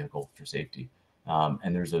 redesign the vehicle for safety.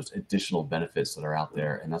 And there's those additional benefits that are out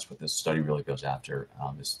there. And that's what this study really goes after,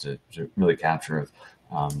 is to really capture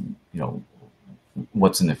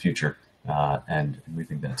what's in the future. And we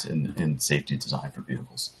think that's in safety design for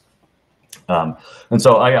vehicles. And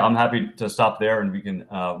so I'm happy to stop there, and we can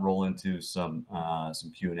roll into some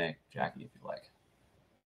Q&A, Jackie, if you like.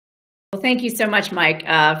 Well, thank you so much, Mike,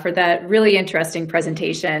 for that really interesting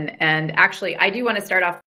presentation. And actually, I do want to start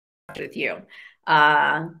off with you.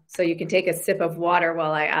 So you can take a sip of water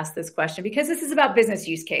while I ask this question, because this is about business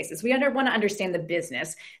use cases. We want to understand the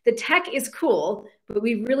business. The tech is cool, but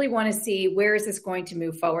we really want to see where is this going to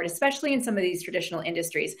move forward, especially in some of these traditional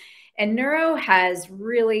industries. And Nuro has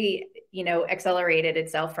really, accelerated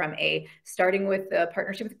itself from starting with a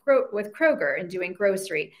partnership with Kroger and doing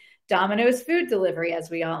grocery, Domino's food delivery, as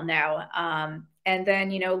we all know, and then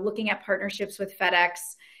looking at partnerships with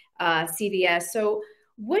FedEx, CVS. So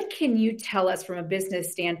what can you tell us from a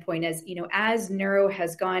business standpoint as Nuro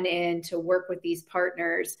has gone in to work with these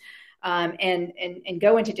partners and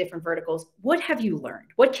go into different verticals? What have you learned?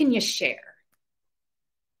 What can you share?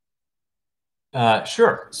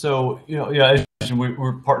 Sure. So,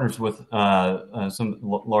 we're partners with some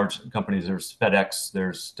large companies. There's FedEx,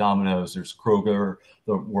 there's Domino's, there's Kroger,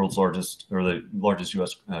 the world's largest or the largest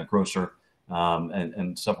U.S. Grocer,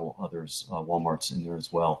 and several others, Walmart's in there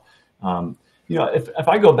as well. If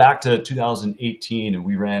I go back to 2018 and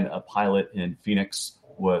we ran a pilot in Phoenix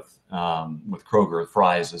with Kroger,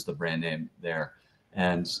 Fry's is the brand name there.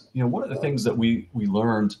 And, one of the things that we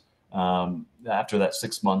learned after that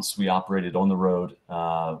 6 months, we operated on the road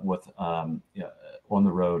and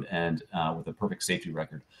with a perfect safety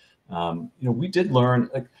record. We did learn,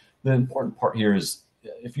 the important part here is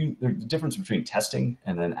the difference between testing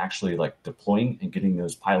and then actually deploying and getting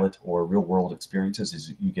those pilot or real world experiences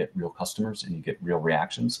is you get real customers and you get real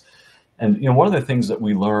reactions. And one of the things that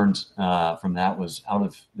we learned from that was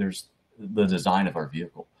there's the design of our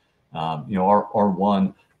vehicle. Our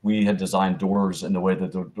R1, we had designed doors and the way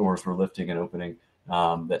that the doors were lifting and opening,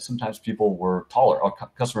 that sometimes people were taller. Our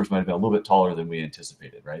customers might have been a little bit taller than we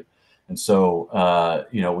anticipated, right? And so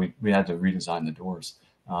we had to redesign the doors.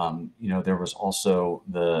 There was also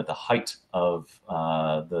the height of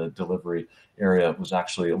the delivery area was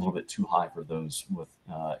actually a little bit too high for those with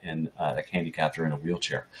handicapped or in a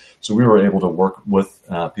wheelchair. So we were able to work with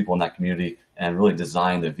people in that community and really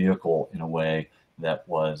design the vehicle in a way that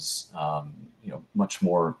was much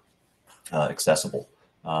more accessible,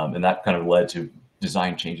 and that kind of led to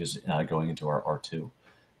design changes going into our R2.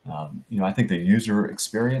 I think the user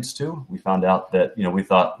experience too, we found out that, we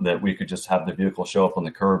thought that we could just have the vehicle show up on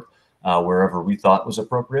the curb wherever we thought was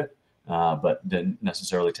appropriate, but didn't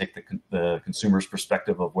necessarily take the consumer's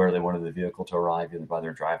perspective of where they wanted the vehicle to arrive, either by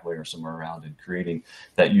their driveway or somewhere around. And creating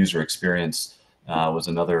that user experience was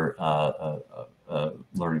another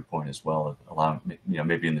learning point as well, of allowing,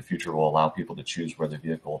 maybe in the future we'll allow people to choose where the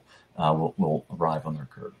vehicle will arrive on their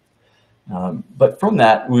curb. But from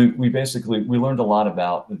that, we learned a lot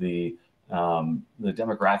about the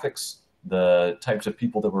demographics, the types of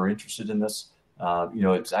people that were interested in this.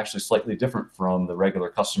 It's actually slightly different from the regular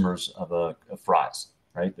customers of Fry's,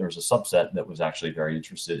 right? There was a subset that was actually very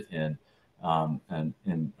interested in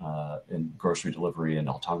grocery delivery and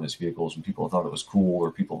autonomous vehicles, and people thought it was cool,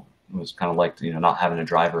 or people was kind of like not having a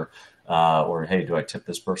driver, or hey, do I tip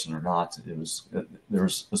this person or not? There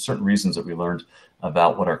was certain reasons that we learned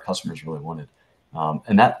about what our customers really wanted,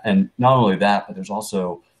 and not only that, but there's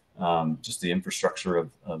also just the infrastructure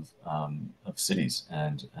of cities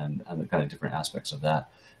and the kind of different aspects of that,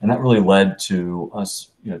 and that really led to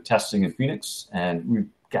us testing in Phoenix, and we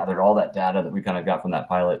gathered all that data that we kind of got from that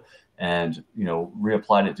pilot and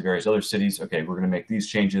reapplied it to various other cities. Okay, we're going to make these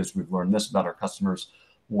changes. We've learned this about our customers.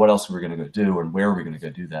 What else are we going to go do, and where are we going to go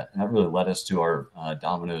do that? And that really led us to our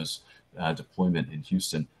Domino's deployment in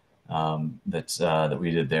Houston that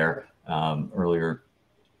we did there earlier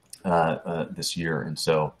this year. And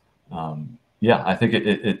so, I think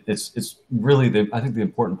it's really I think the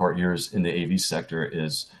important part here is in the AV sector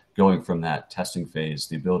is going from that testing phase,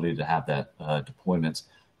 the ability to have that deployment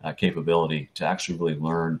capability to actually really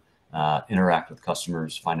learn, interact with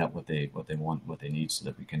customers, find out what they want, what they need, so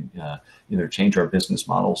that we can either change our business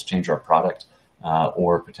models, change our product,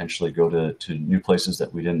 or potentially go to new places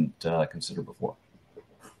that we didn't consider before.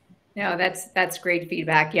 No, that's great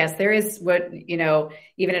feedback. Yes, there is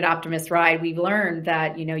even at Optimus Ride, we've learned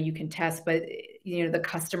that, you can test, but, the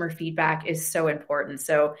customer feedback is so important.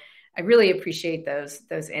 So I really appreciate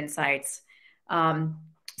those insights.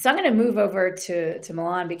 So I'm going to move over to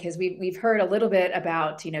Milan, because we've heard a little bit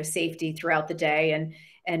about, safety throughout the day,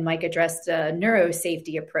 and Mike addressed a neuro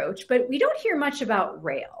safety approach, but we don't hear much about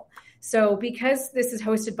rail. So because this is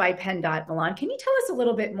hosted by PennDOT, Milan, can you tell us a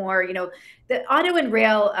little bit more? The auto and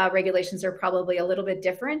rail regulations are probably a little bit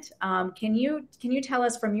different. Can you tell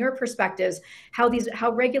us from your perspectives how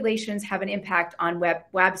regulations have an impact on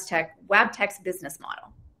Wabtec's business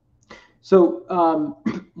model? So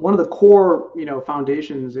one of the core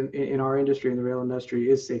foundations in our industry, in the rail industry,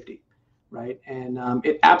 is safety, right? And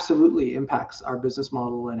it absolutely impacts our business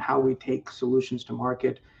model and how we take solutions to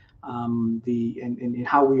market. And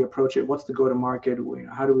how we approach it, what's the go-to-market,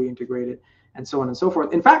 how do we integrate it, and so on and so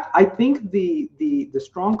forth. In fact, I think the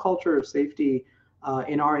strong culture of safety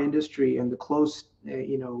in our industry and the close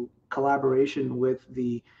collaboration with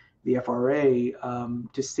the FRA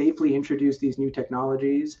to safely introduce these new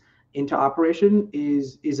technologies into operation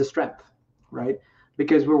is a strength, right?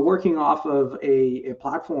 Because we're working off of a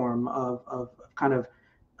platform of kind of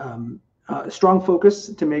strong focus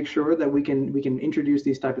to make sure that we can introduce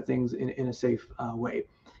these type of things in a safe way.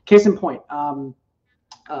 Case in point,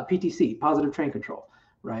 PTC, positive train control,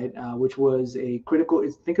 right? Which was a critical.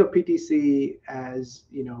 Think of PTC as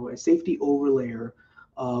a safety overlayer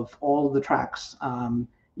of all of the tracks,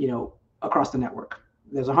 across the network.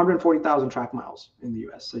 There's 140,000 track miles in the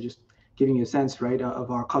U.S. So just giving you a sense, right,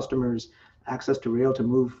 of our customers' access to rail to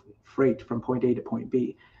move freight from point A to point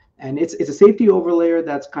B. And it's a safety overlayer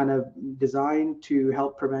that's kind of designed to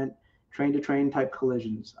help prevent train-to-train type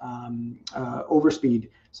collisions, overspeed.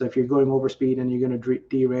 So if you're going overspeed and you're going to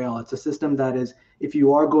derail, it's a system that is, if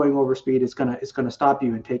you are going overspeed, it's gonna stop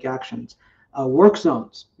you and take actions. Work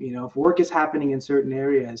zones, if work is happening in certain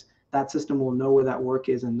areas, that system will know where that work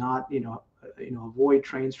is and not, avoid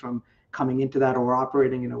trains from coming into that or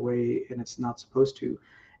operating in a way and it's not supposed to.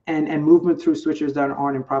 And movement through switches that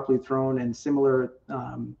aren't improperly thrown, and similar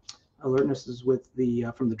alertnesses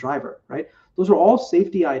from the driver, right? Those are all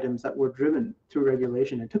safety items that were driven through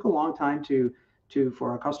regulation. It took a long time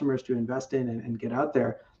for our customers to invest in and get out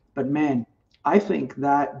there. But man, I think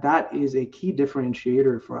that is a key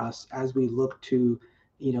differentiator for us as we look to,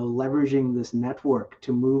 leveraging this network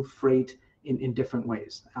to move freight in different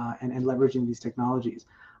ways and leveraging these technologies.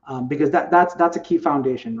 Because that's a key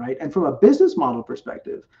foundation, right? And from a business model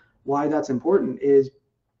perspective, why that's important is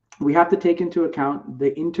we have to take into account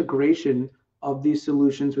the integration of these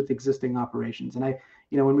solutions with existing operations. And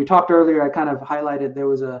when we talked earlier, I kind of highlighted there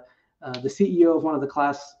was the CEO of one of the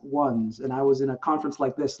class ones, and I was in a conference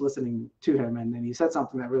like this listening to him, and he said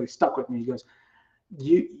something that really stuck with me. He goes,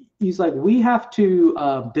 he's like, we have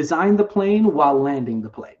to design the plane while landing the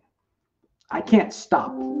plane. I can't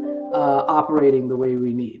stop operating the way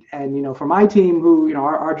we need. And, for my team, who,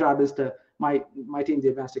 our job is my team's the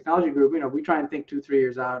advanced technology group, we try and think 2-3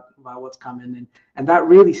 years out about what's coming. And that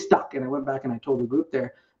really stuck. And I went back and I told the group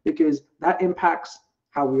there, because that impacts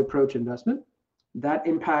how we approach investment. That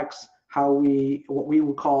impacts what we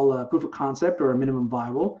would call a proof of concept or a minimum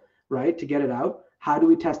viable, right? To get it out. How do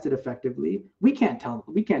we test it effectively? We can't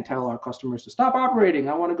tell our customers to stop operating.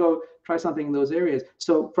 I want to go try something in those areas.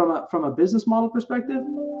 So from a business model perspective,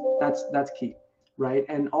 that's key, right?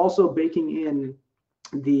 And also baking in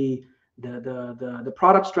the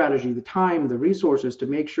product strategy, the time, the resources to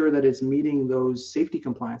make sure that it's meeting those safety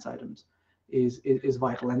compliance items is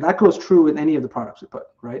vital. And that goes true with any of the products we put,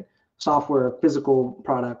 right? Software, physical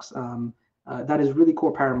products, that is really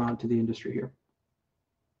core paramount to the industry here.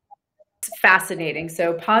 Fascinating.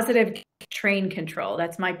 So positive train control,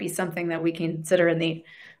 that might be something that we can consider in the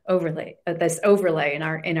overlay, in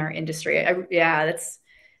our industry.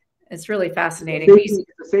 It's really fascinating. The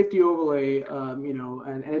safety overlay,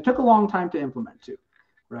 and it took a long time to implement too,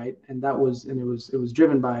 right? And it was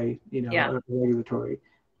driven by, a regulatory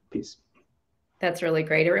piece. That's really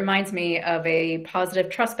great. It reminds me of a positive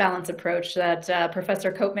trust balance approach that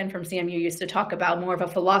Professor Copeman from CMU used to talk about, more of a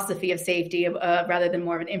philosophy of safety rather than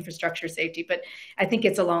more of an infrastructure safety. But I think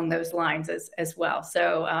it's along those lines as well.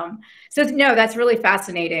 So no, that's really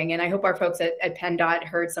fascinating. And I hope our folks at PennDOT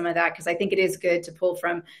heard some of that, because I think it is good to pull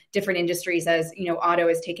from different industries, as, auto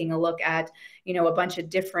is taking a look at, a bunch of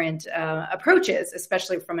different approaches,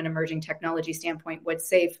 especially from an emerging technology standpoint. What's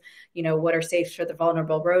safe, what are safe for the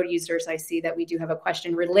vulnerable road users? I see that we do have a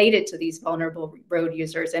question related to these vulnerable road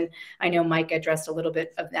users. And I know Mike addressed a little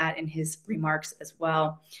bit of that in his remarks as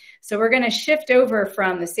well. So we're going to shift over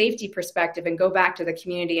from the safety perspective and go back to the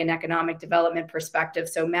community and economic development perspective.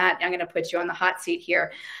 So Matt, I'm going to put you on the hot seat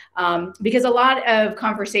here, because a lot of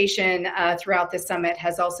conversation throughout this summit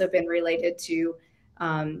has also been related to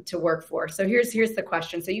workforce. So here's the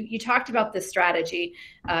question. So you talked about this strategy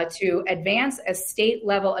to advance a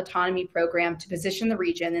state-level autonomy program to position the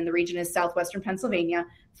region, and the region is southwestern Pennsylvania,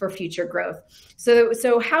 for future growth.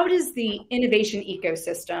 So how does the innovation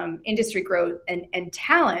ecosystem, industry growth, and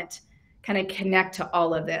talent kind of connect to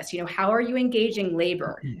all of this? How are you engaging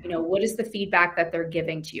labor? What is the feedback that they're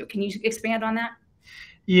giving to you? Can you expand on that?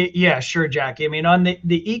 Yeah, sure, Jackie. I mean, on the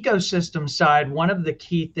ecosystem side, one of the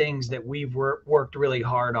key things that we've worked really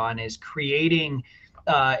hard on is creating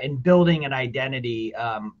and building an identity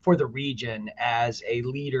for the region as a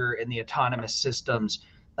leader in the autonomous systems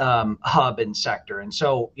hub and sector. And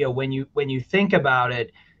so, when you think about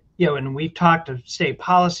it, and we've talked to state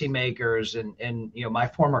policymakers and my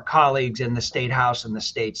former colleagues in the State House and the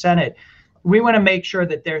State Senate, we want to make sure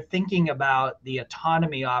that they're thinking about the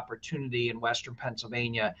autonomy opportunity in Western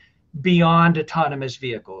Pennsylvania beyond autonomous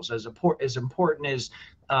vehicles. As important as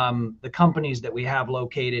the companies that we have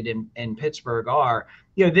located in Pittsburgh are,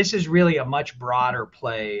 this is really a much broader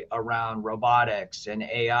play around robotics and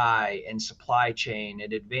AI and supply chain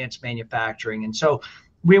and advanced manufacturing. And so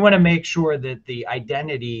we want to make sure that the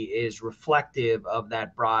identity is reflective of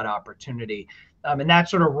that broad opportunity. And that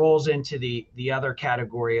sort of rolls into the other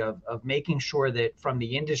category of making sure that from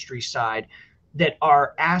the industry side, that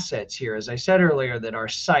our assets here, as I said earlier, that our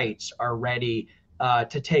sites are ready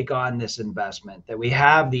to take on this investment, that we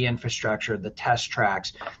have the infrastructure, the test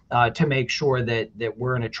tracks, to make sure that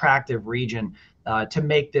we're an attractive region to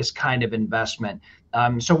make this kind of investment.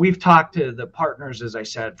 So we've talked to the partners, as I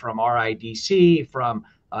said, from RIDC, from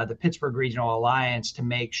the Pittsburgh Regional Alliance, to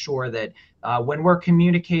make sure that when we're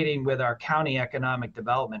communicating with our county economic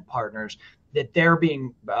development partners, that they're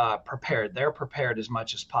being prepared. They're prepared as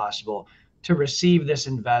much as possible to receive this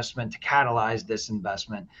investment, to catalyze this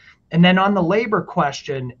investment. And then on the labor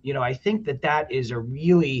question, I think that is a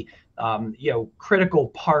really critical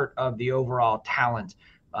part of the overall talent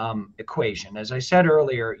equation. As I said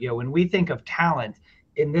earlier, when we think of talent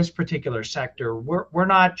in this particular sector, we're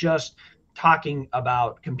not just talking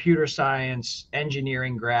about computer science,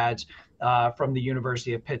 engineering grads from the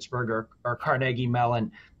University of Pittsburgh or Carnegie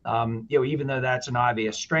Mellon, even though that's an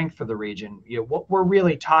obvious strength for the region. What we're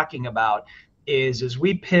really talking about is as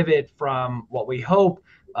we pivot from what we hope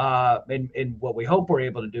and what we hope we're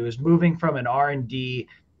able to do is moving from an R&D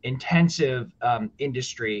intensive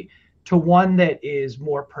industry to one that is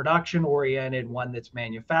more production oriented, one that's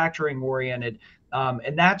manufacturing oriented.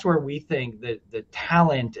 And that's where we think that the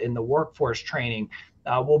talent and the workforce training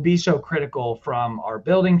will be so critical from our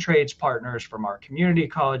building trades partners, from our community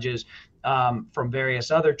colleges, from various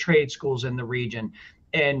other trade schools in the region.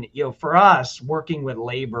 And, for us, working with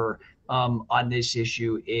labor on this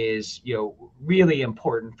issue is, really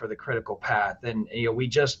important for the critical path. And, we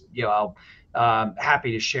just, I'm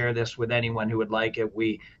happy to share this with anyone who would like it.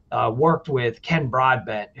 We worked with Ken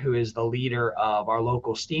Broadbent, who is the leader of our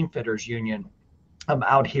local steamfitters union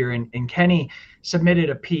out here. And Kenny submitted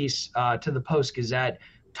a piece to the Post-Gazette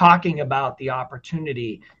talking about the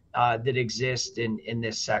opportunity that exists in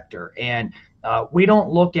this sector. And we don't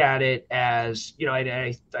look at it as,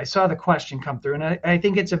 I saw the question come through, and I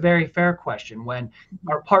think it's a very fair question. When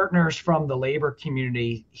our partners from the labor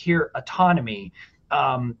community hear autonomy,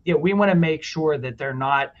 we want to make sure that they're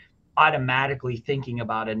not automatically thinking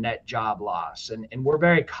about a net job loss. And we're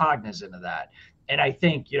very cognizant of that. And I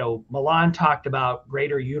think, Milan talked about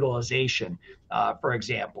greater utilization, for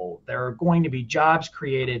example. There are going to be jobs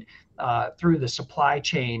created through the supply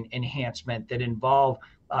chain enhancement that involve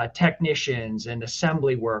technicians and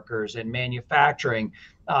assembly workers and manufacturing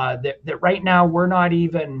that right now we're not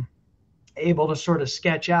even able to sort of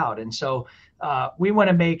sketch out. And so we want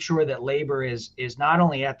to make sure that labor is not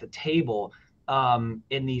only at the table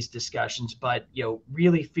in these discussions, but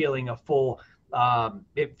really feeling a full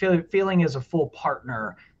feeling as a full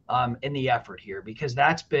partner in the effort here, because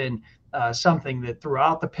that's been something that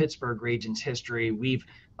throughout the Pittsburgh region's history we've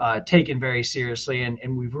taken very seriously,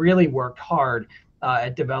 and we've really worked hard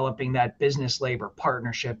at developing that business labor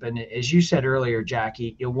partnership. And as you said earlier,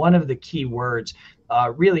 Jackie, one of the key words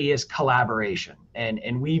really is collaboration,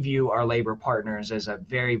 and we view our labor partners as a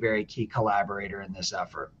very, very key collaborator in this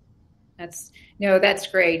effort. That's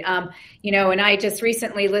great. And I just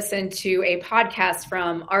recently listened to a podcast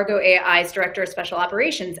from Argo AI's Director of Special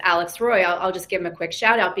Operations, Alex Roy. I'll just give him a quick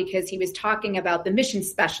shout out, because he was talking about the mission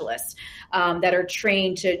specialists that are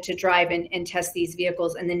trained to drive and test these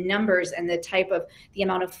vehicles, and the numbers and the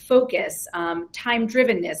amount of focus, time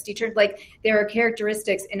drivenness. Like, there are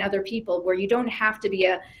characteristics in other people where you don't have to be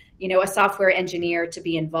a software engineer to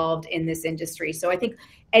be involved in this industry. So I think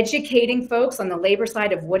educating folks on the labor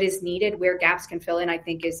side of what is needed, where gaps can fill in, I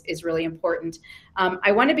think is really important.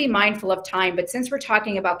 I want to be mindful of time, but since we're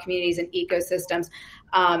talking about communities and ecosystems,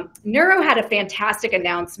 Nuro had a fantastic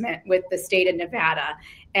announcement with the state of Nevada.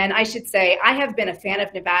 And I should say, I have been a fan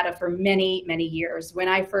of Nevada for many, many years. When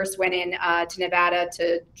I first went in to Nevada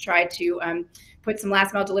to try to put some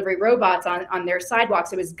last mile delivery robots on their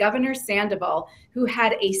sidewalks, it was Governor Sandoval who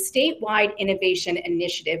had a statewide innovation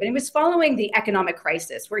initiative. And it was following the economic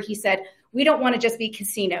crisis, where he said, we don't want to just be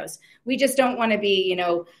casinos. We just don't want to be,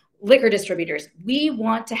 liquor distributors. We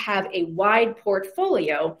want to have a wide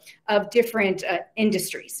portfolio of different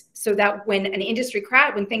industries, so that when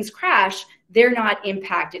things crash, they're not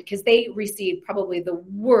impacted, because they received probably the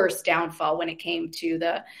worst downfall when it came to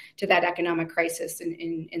that economic crisis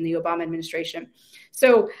in the Obama administration.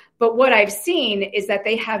 So, but what I've seen is that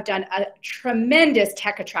they have done a tremendous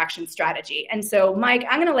tech attraction strategy. And so, Mike,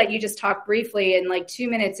 I'm going to let you just talk briefly in like 2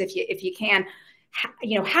 minutes, if you can.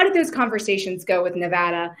 How did those conversations go with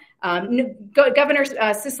Nevada? Governor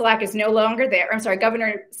Sisolak is no longer there. I'm sorry,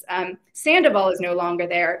 Governor Sandoval is no longer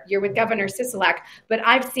there. You're with Governor Sisolak, but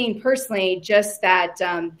I've seen personally just that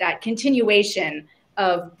continuation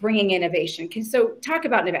of bringing innovation. So talk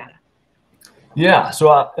about Nevada. Yeah, so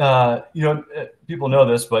people know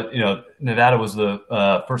this, but Nevada was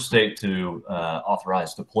the first state to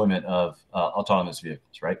authorize deployment of autonomous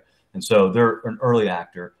vehicles, right? And so they're an early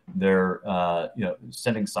actor. They're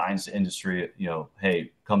sending signs to industry.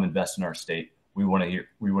 Hey, come invest in our state. We want to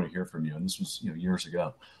hear from you. And this was years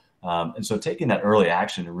ago. And so taking that early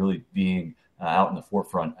action and really being out in the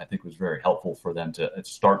forefront, I think was very helpful for them to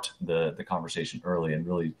start the conversation early and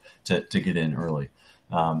really to get in early.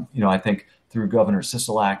 I think through Governor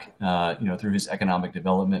Sisolak, through his Economic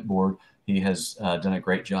Development Board, he has done a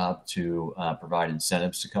great job to provide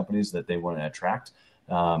incentives to companies that they want to attract.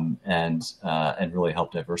 And really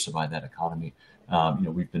help diversify that economy.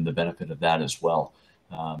 We've been the benefit of that as well.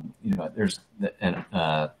 I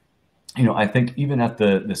think even at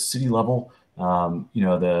the city level,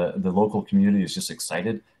 the local community is just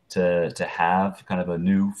excited to have kind of a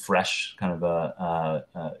new, fresh kind of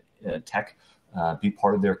a tech be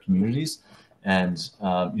part of their communities, and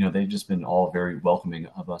they've just been all very welcoming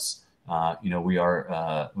of us. We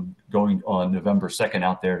are going on November 2nd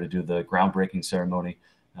out there to do the groundbreaking ceremony.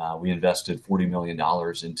 We invested $40 million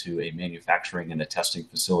into a manufacturing and a testing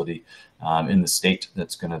facility in the state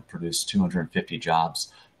that's going to produce 250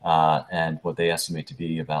 jobs and what they estimate to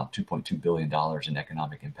be about $2.2 billion in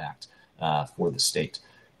economic impact for the state.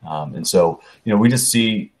 And so, we just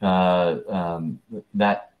see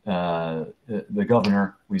that the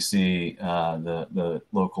governor, we see the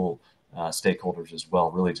local stakeholders as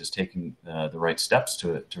well, really just taking the right steps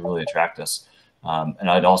to really attract us. And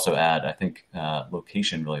I'd also add, I think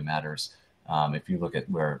location really matters. If you look at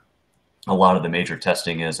where a lot of the major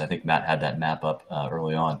testing is, I think Matt had that map up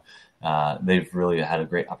early on. They've really had a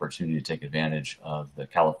great opportunity to take advantage of the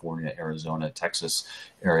California, Arizona, Texas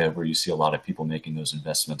area where you see a lot of people making those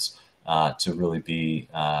investments to really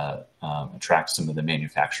attract some of the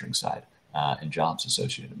manufacturing side and jobs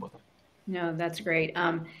associated with it. No, that's great.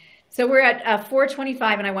 So we're at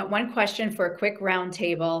 4:25, and I want one question for a quick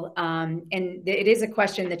roundtable. And it is a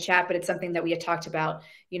question in the chat, but it's something that we had talked about.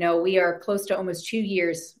 We are close to almost 2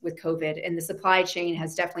 years with COVID, and the supply chain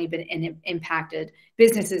has definitely been impacted.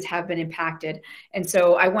 Businesses have been impacted. And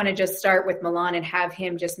so I want to just start with Milan and have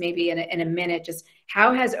him just maybe in a minute, just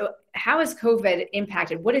how has COVID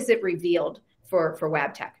impacted? What has it revealed for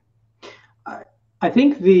Wabtec? I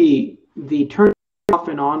think the turn off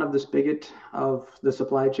and on of the spigot of the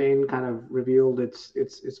supply chain kind of revealed its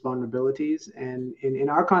vulnerabilities. And in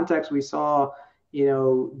our context, we saw,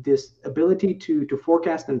 this ability to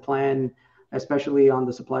forecast and plan, especially on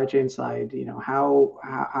the supply chain side, how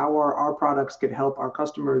our products could help our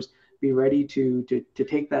customers be ready to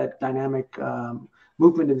take that dynamic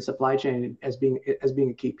movement in the supply chain as being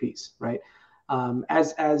a key piece, right?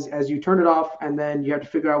 As you turn it off, and then you have to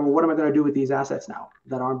figure out, well, what am I going to do with these assets now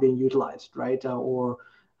that aren't being utilized, right? Do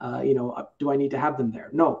I need to have them there?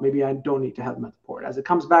 No, maybe I don't need to have them at the port. As it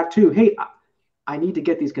comes back to, hey, I need to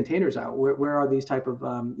get these containers out. Where are these type of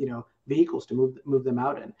vehicles to move them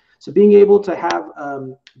out in? So being able to have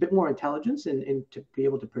a bit more intelligence and to be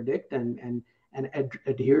able to predict and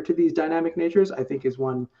adhere to these dynamic natures, I think is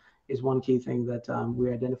one key thing that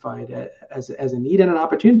we identified as a need and an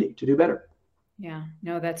opportunity to do better. Yeah,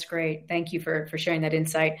 no, that's great. Thank you for sharing that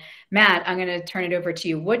insight. Matt, I'm going to turn it over to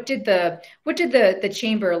you. What did the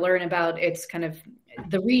chamber learn about its kind of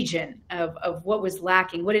the region of what was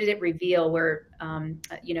lacking? What did it reveal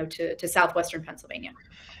to southwestern Pennsylvania?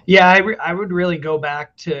 Yeah, I would really go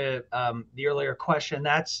back to the earlier question.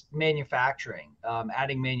 That's manufacturing,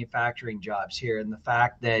 adding manufacturing jobs here, and the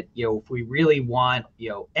fact that if we really want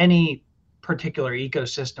any particular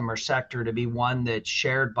ecosystem or sector to be one that's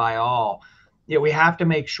shared by all, we have to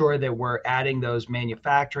make sure that we're adding those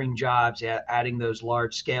manufacturing jobs, adding those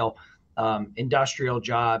large scale industrial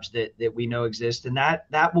jobs that we know exist, and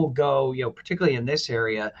that will go particularly in this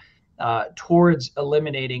area towards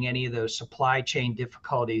eliminating any of those supply chain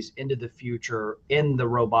difficulties into the future in the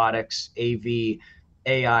robotics, AV,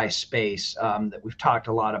 AI space that we've talked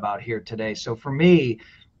a lot about here today. So for me,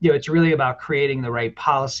 it's really about creating the right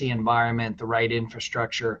policy environment, the right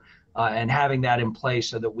infrastructure, and having that in place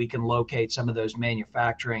so that we can locate some of those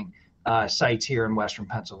manufacturing sites here in Western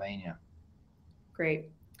Pennsylvania. Great.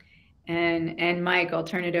 And Mike, I'll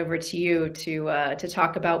turn it over to you to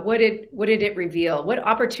talk about what did it reveal? What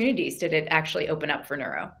opportunities did it actually open up for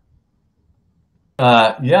Nuro?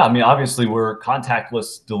 Yeah, I mean, obviously we're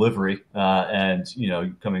contactless delivery, and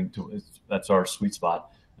that's our sweet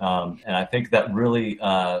spot. And I think that really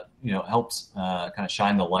helps kind of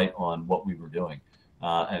shine the light on what we were doing.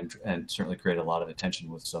 And certainly create a lot of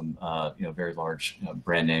attention with some very large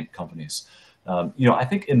brand name companies. I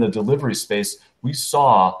think in the delivery space, we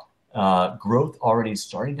saw growth already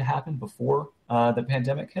starting to happen before the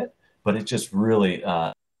pandemic hit, but it just really,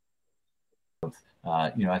 I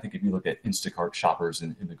think if you look at Instacart shoppers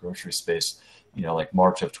in the grocery space, like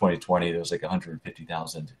March of 2020, there was like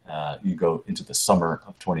 150,000. You go into the summer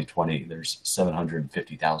of 2020, there's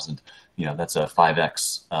 750,000. That's a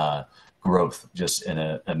 5x growth just in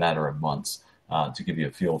a matter of months, to give you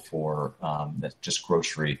a feel for that just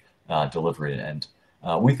grocery delivery. And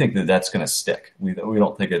we think that that's going to stick. We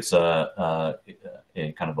don't think it's a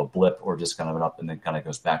kind of a blip or just kind of an up and then kind of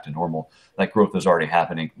goes back to normal. That growth is already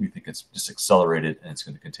happening. We think it's just accelerated and it's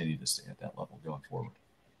going to continue to stay at that level going forward.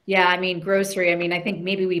 Yeah, I mean, grocery, I think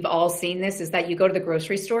maybe we've all seen this, is that you go to the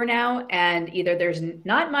grocery store now and either there's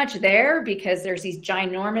not much there because there's these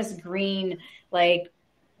ginormous green,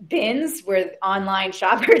 bins where online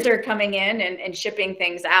shoppers are coming in and shipping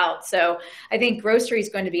things out. So I think grocery is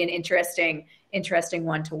going to be an interesting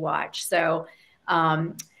one to watch. So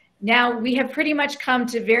now we have pretty much come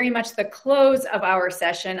to very much the close of our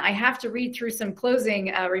session. I have to read through some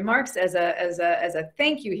closing remarks as a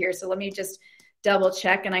thank you here. So let me just double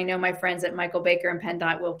check. And I know my friends at Michael Baker and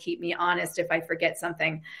PennDOT will keep me honest if I forget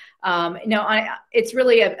something. It's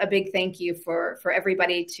really a big thank you for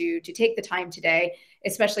everybody to take the time today,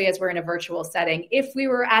 especially as we're in a virtual setting. If we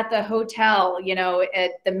were at the hotel,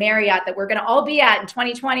 at the Marriott that we're going to all be at in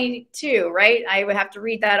 2022, right? I would have to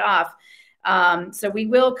read that off. So we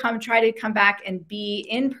will try to come back and be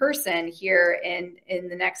in person here in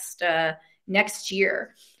the next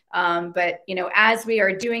year. But as we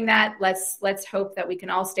are doing that, let's hope that we can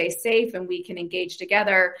all stay safe and we can engage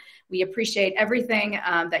together. We appreciate everything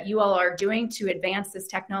that you all are doing to advance this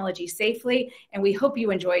technology safely, and we hope you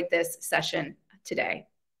enjoyed this session today.